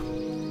me.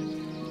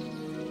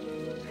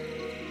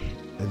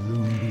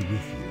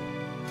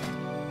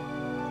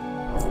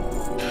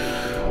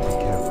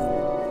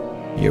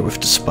 Here with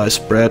the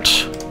spiced bread,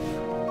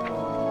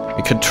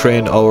 we can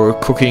train our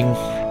cooking.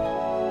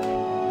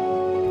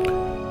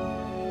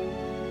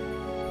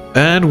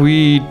 And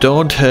we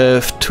don't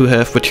have to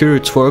have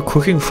materials for a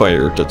cooking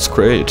fire, that's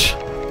great.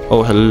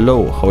 Oh,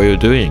 hello, how are you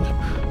doing?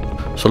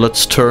 So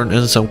let's turn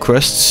in some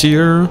quests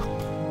here.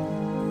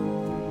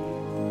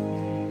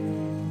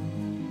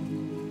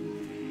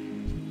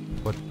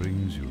 What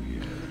brings you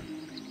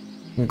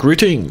here?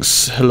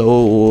 Greetings,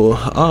 hello.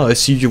 I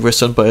see you were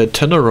sent by a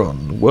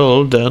Teneron.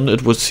 Well, then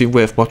it would seem we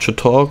have much to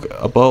talk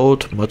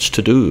about, much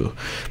to do.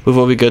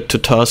 Before we get to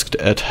task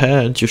at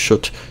hand, you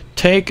should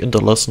take in the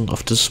lesson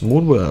of this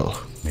moonwell.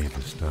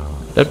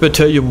 Let me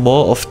tell you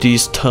more of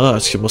these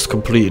tasks you must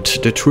complete.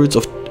 The druids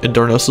of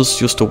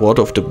Indarnassus use the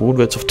water of the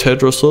moonwells of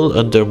Teldrassil,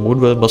 and their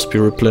moonwell must be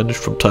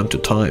replenished from time to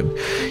time.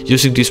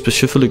 Using these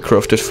specially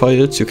crafted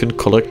fires, you can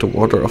collect the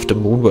water of the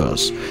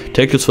moonwells.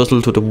 Take this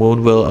vessel to the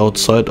moonwell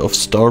outside of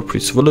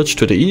Starpriest village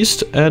to the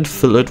east and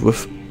fill it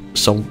with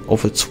some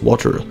of its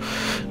water.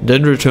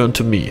 Then return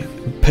to me.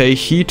 Pay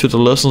heed to the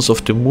lessons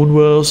of the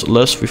moonwells,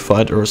 lest we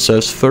find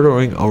ourselves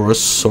furthering our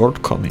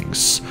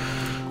shortcomings.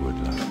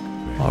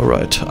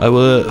 Alright, I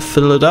will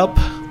fill it up,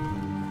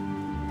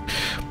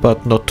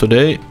 but not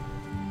today.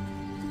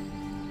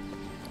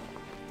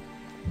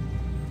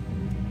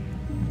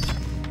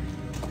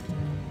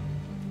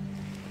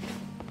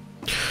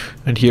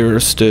 And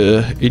here's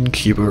the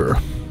innkeeper.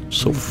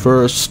 So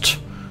first,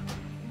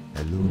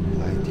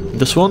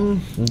 this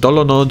one,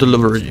 $9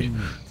 delivery.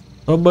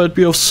 I might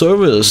be of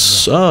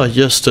service. Ah,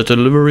 yes, the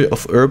delivery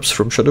of herbs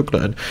from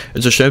Shadowclan.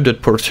 It's a shame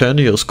that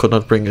Portanius could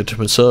not bring it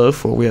himself,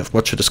 for we have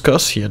much to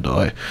discuss, he and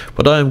I.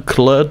 But I am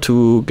glad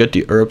to get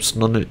the herbs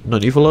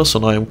non-evilus,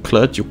 and I am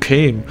glad you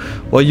came.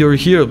 While you're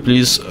here,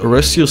 please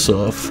rest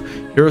yourself.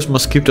 Heroes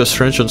must keep their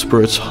strength and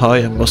spirits high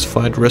and must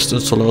find rest in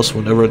solace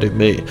whenever they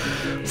may.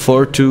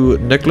 For to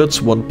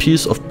neglect one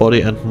piece of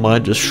body and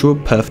mind is sure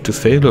path to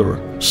failure.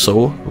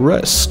 So,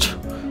 rest.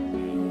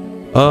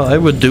 I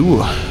would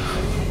do.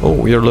 Oh,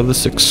 we are level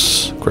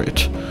 6.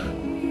 Great.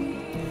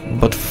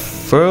 But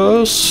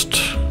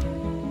first...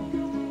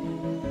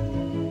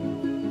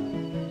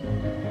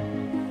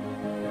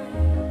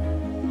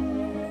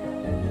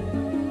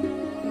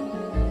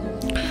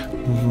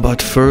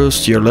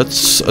 yeah,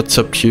 let's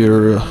accept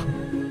here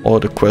all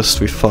the quests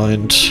we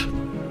find.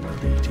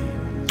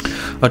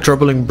 A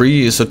troubling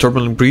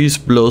breeze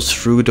blows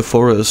through the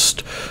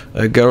forest.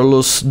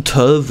 Garrulus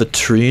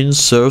Talvetrine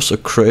serves a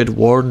great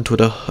warden to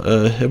the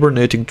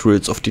hibernating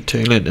druids of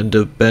Deatils in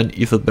the Ben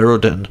Evil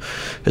Baroden.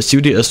 His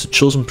duty as the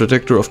chosen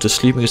protector of the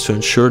sleeping is to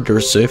ensure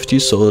their safety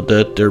so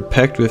that their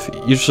pact with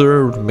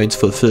Isera remains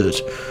fulfilled.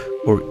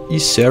 Or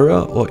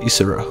Isera or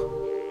Isera?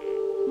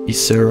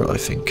 Isera, I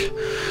think.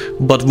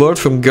 But word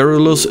from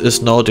Garrulus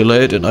is now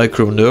delayed and I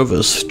grow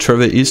nervous.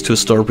 Travel east to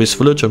Starpriest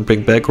village and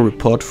bring back a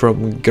report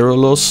from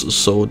Garrulus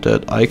so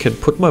that I can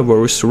put my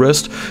worries to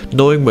rest,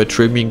 knowing my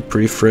dreaming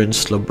pre-friend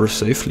slumber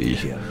safely.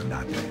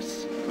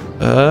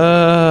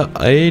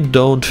 I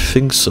don't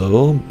think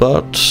so,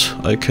 but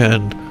I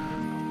can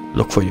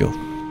look for you.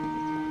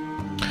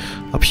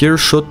 Up here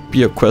should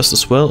be a quest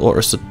as well, or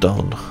is it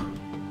down?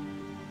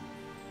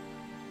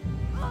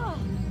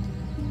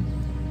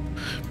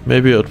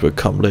 Maybe it will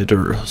come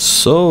later.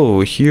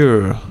 So,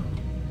 here.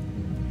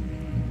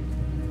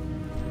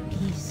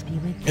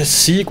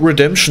 Seek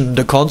redemption.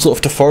 The Council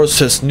of the Forest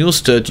has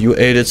news that you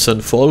aided St.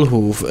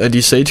 Volhoof, and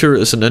the satyr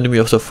is an enemy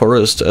of the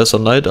forest. As a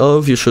night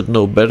elf, you should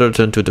know better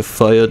than to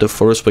defy the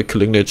forest by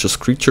killing nature's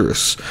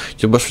creatures.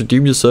 You must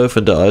redeem yourself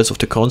in the eyes of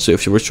the Council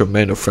if you wish to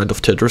remain a friend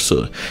of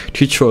Deatils.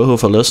 Teach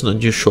Volhoof a lesson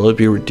and you shall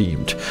be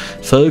redeemed.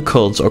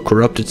 Falcons are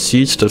corrupted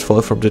seeds that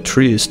fall from the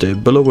trees. They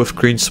billow with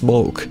green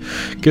smoke.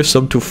 Give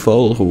some to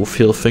Volhoof.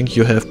 He'll think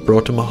you have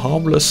brought him a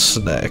harmless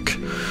snack.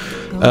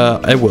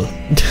 I will.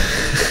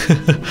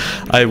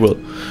 I will.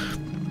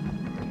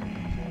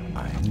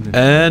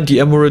 And the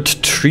Emerald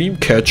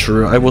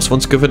Dreamcatcher. I was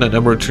once given an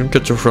Emerald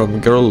Dreamcatcher from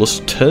Garrulus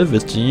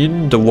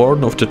Telvedine, the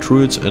Warden of the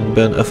Druids in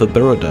Ben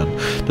Ethelberadan.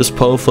 This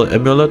powerful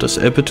amulet is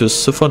able to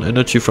siphon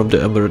energy from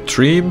the Emerald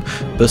Dream,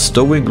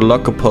 bestowing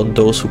luck upon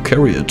those who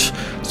carry it.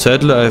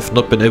 Sadly, I have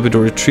not been able to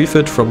retrieve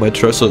it from my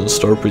treasure in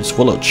Starbreeze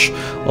Village.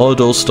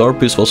 Although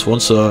Starbreeze was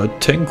once a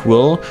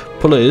tranquil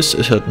place,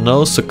 it had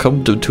now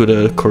succumbed to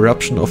the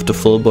corruption of the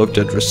Fellbog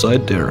that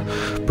reside there.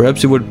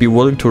 Perhaps you would be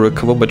willing to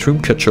recover my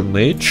Dreamcatcher,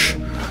 mage?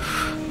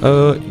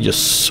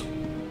 Yes.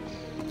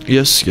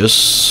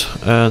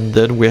 Yes. And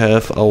then we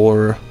have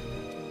our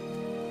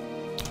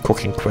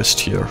cooking quest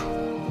here.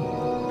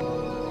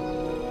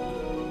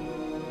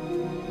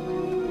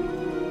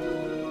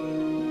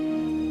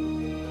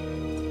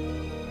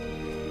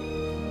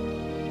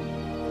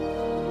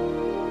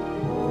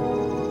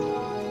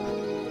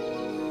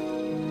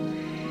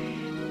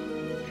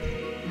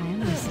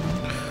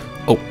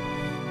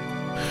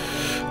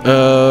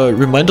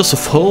 Reminders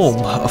of home.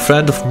 A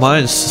friend of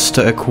mine,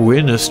 Sister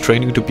Aquin, is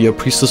training to be a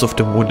priestess of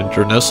the moon in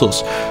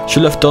Dionysus. She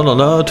left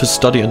Donala to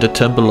study in the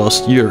temple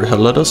last year. Her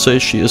letter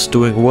says she is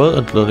doing well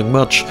and learning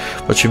much,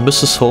 but she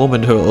misses home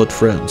and her old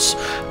friends.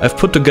 I've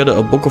put together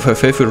a book of her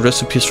favorite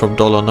recipes from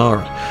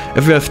Dolanar.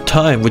 If you have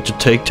time, would you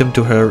take them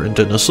to her in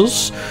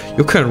Dionysus?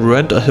 You can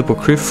rent a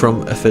hippogriff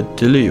from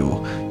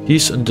Ephedilio.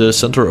 He's in the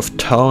center of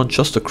town,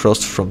 just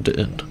across from the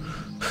inn.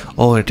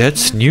 Oh,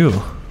 that's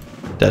new,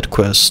 that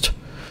quest.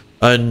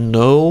 I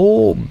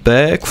know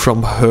back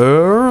from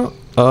her,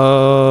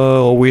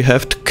 we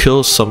have to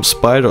kill some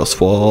spiders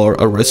for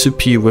a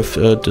recipe with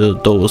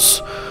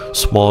those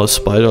small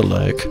spider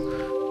leg.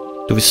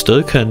 Do we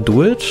still can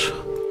do it?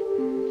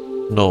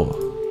 No.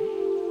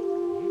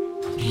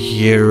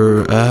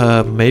 Here,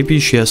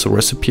 maybe she has a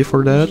recipe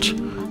for that.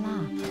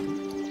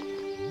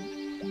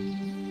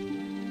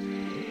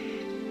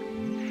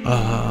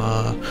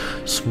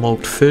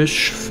 Smoked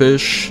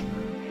fish.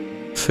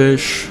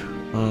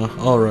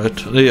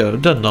 Alright, yeah,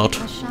 then not.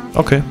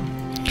 Okay.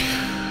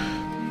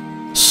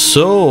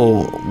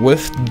 So,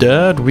 with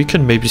that, we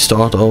can maybe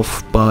start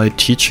off by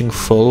teaching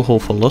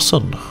Volhoof a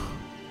lesson.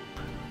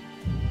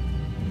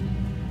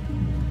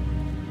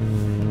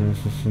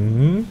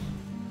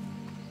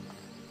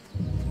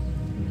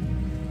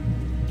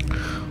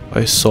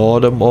 I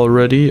saw them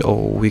already.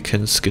 Oh, we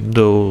can skin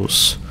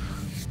those.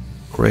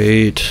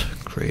 Great.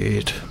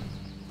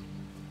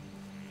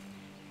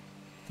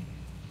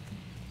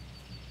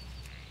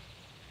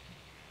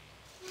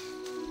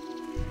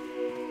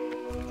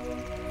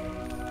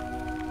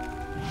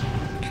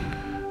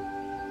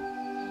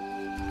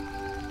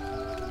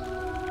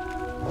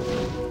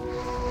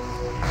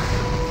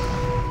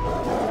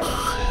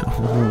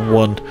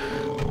 One.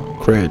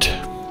 Great.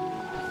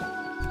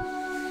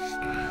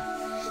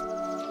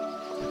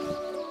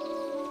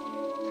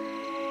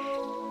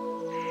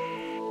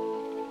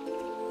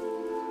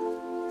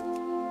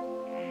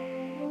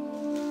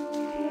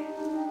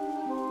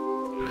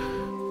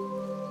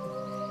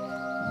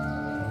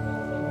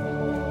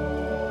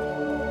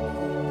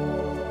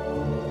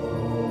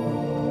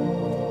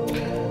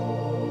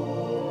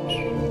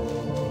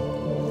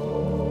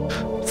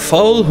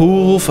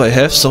 Volhoof, I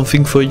have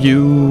something for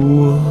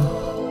you.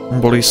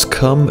 Please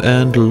come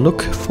and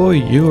look for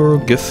your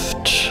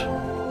gift.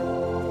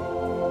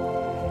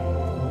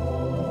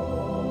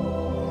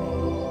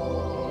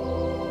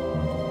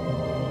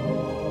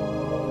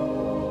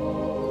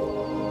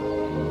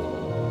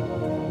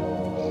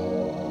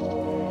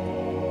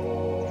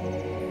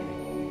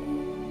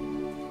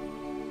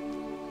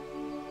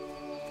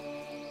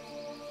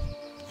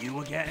 You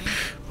again?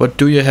 What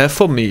do you have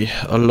for me?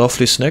 A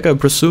lovely snack, I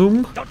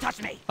presume? Don't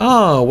touch me!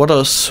 Ah, what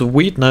a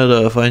sweet night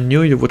elf. I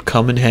knew you would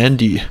come in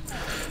handy.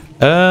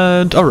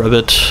 And a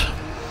rabbit.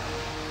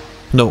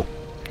 No,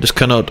 this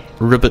cannot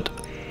ribbit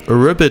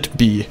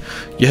be.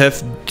 You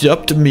have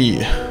dubbed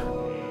me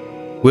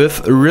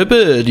with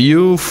ribbit,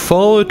 you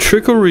foul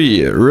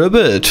trickery,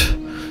 ribbit.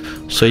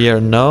 So yeah,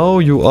 now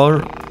you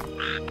are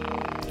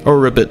a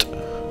ribbit.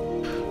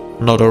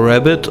 Not a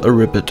rabbit, a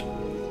ribbit.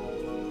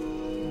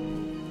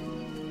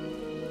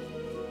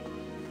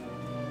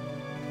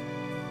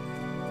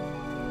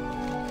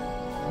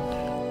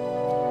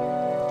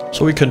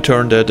 So we can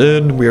turn that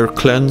in, we are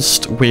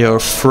cleansed, we are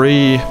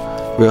free,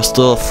 we are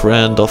still a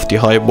friend of the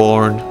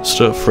Highborn,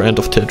 still a friend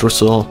of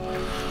Deatils.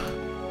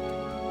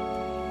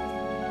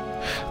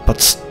 But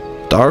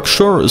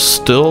Darkshore is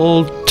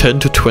still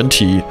 10 to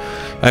 20.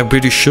 I'm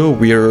pretty sure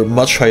we are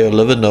much higher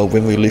level now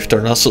when we leave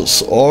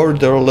Darnassus, or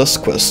there are less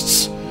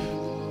quests.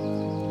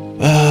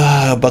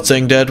 But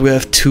saying that, we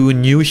have 2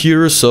 new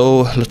here,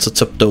 so let's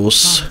accept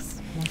those.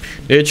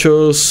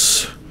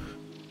 Nature's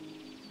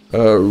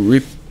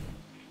Reprisal.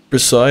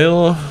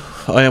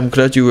 I am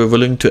glad you were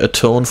willing to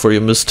atone for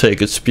your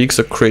mistake. It speaks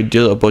a great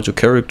deal about your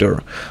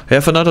character. I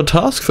have another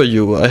task for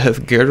you. I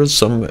have gathered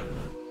some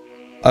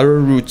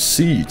arrowroot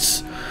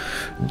seeds.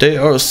 They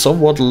are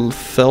somewhat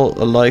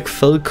like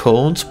fell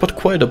cones, but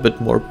quite a bit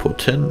more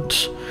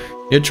potent.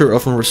 Nature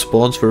often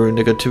responds very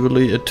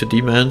negatively to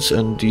demands,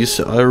 and these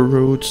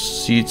arrowroot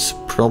seeds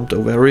prompt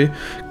a very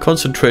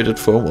concentrated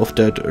form of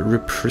that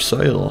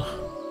reprisal.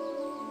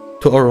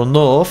 To our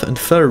north and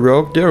Fell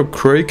Rock, there are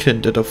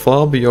kraken that are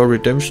far beyond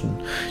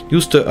redemption.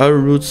 Use the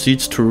arrowroot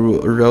seeds to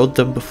rout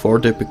them before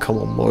they become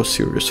a more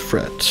serious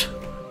threat.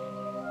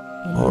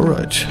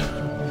 Alright.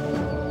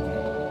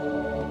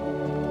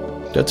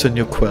 That's a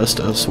new quest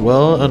as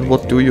well. And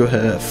what do you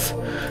have?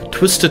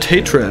 Twisted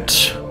Hatred.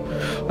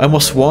 I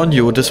must warn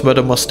you, this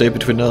matter must stay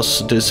between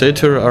us. The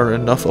Satyr are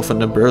enough of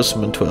an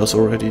embarrassment to us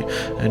already,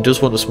 and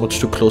this one is much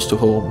too close to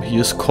home. He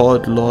is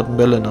called Lord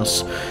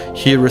Melanus.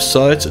 He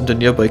resides in the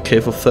nearby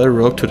cave of Fell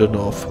Rock to the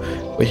north,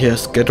 where he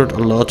has gathered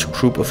a large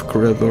group of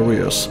grey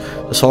warriors.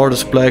 His heart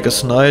is black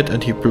as night,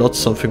 and he plots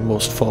something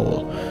most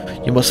foul.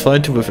 You must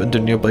find him within the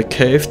nearby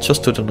cave,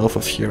 just to the north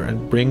of here,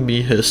 and bring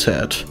me his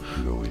head.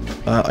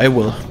 I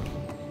will.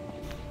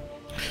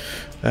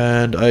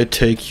 And I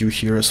take you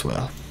here as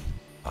well.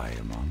 I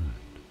am honored.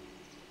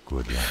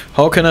 Good luck.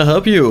 How can I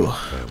help you?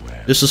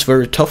 Farewell. This is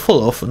very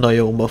thoughtful of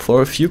Naoma.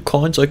 For a few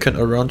coins I can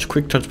arrange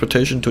quick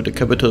transportation to the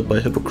capital by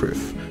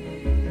Hippogriff.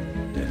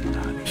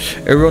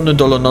 Everyone in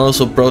Dolonar is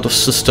so proud of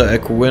Sister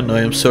Egwene.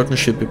 I am certain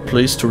she'll be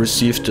pleased to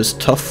receive this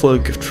thoughtful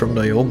gift from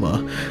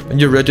Naoma. When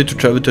you're ready to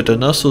travel to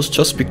Darnassus,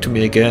 just speak to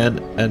me again,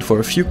 and for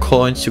a few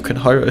coins you can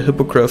hire a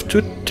hippogriff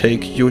to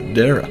take you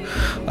there.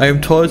 I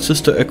am told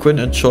Sister Egwene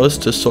enjoys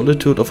the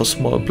solitude of a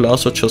small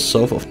plaza just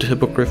south of the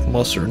Hippogriff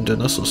Master in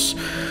Darnassus.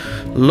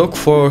 Look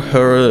for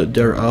her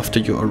there after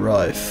you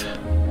arrive.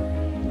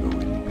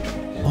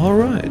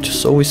 Alright,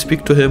 so we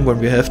speak to him when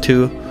we have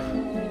to.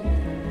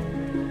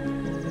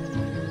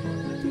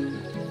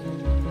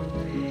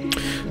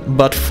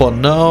 But for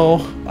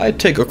now, I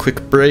take a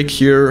quick break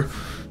here,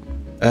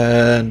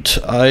 and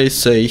I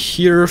say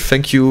here,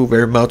 thank you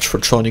very much for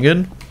joining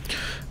in,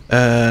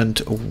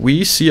 and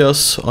we see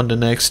us on the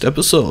next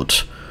episode.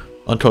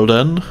 Until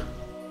then,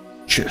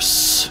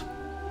 cheers.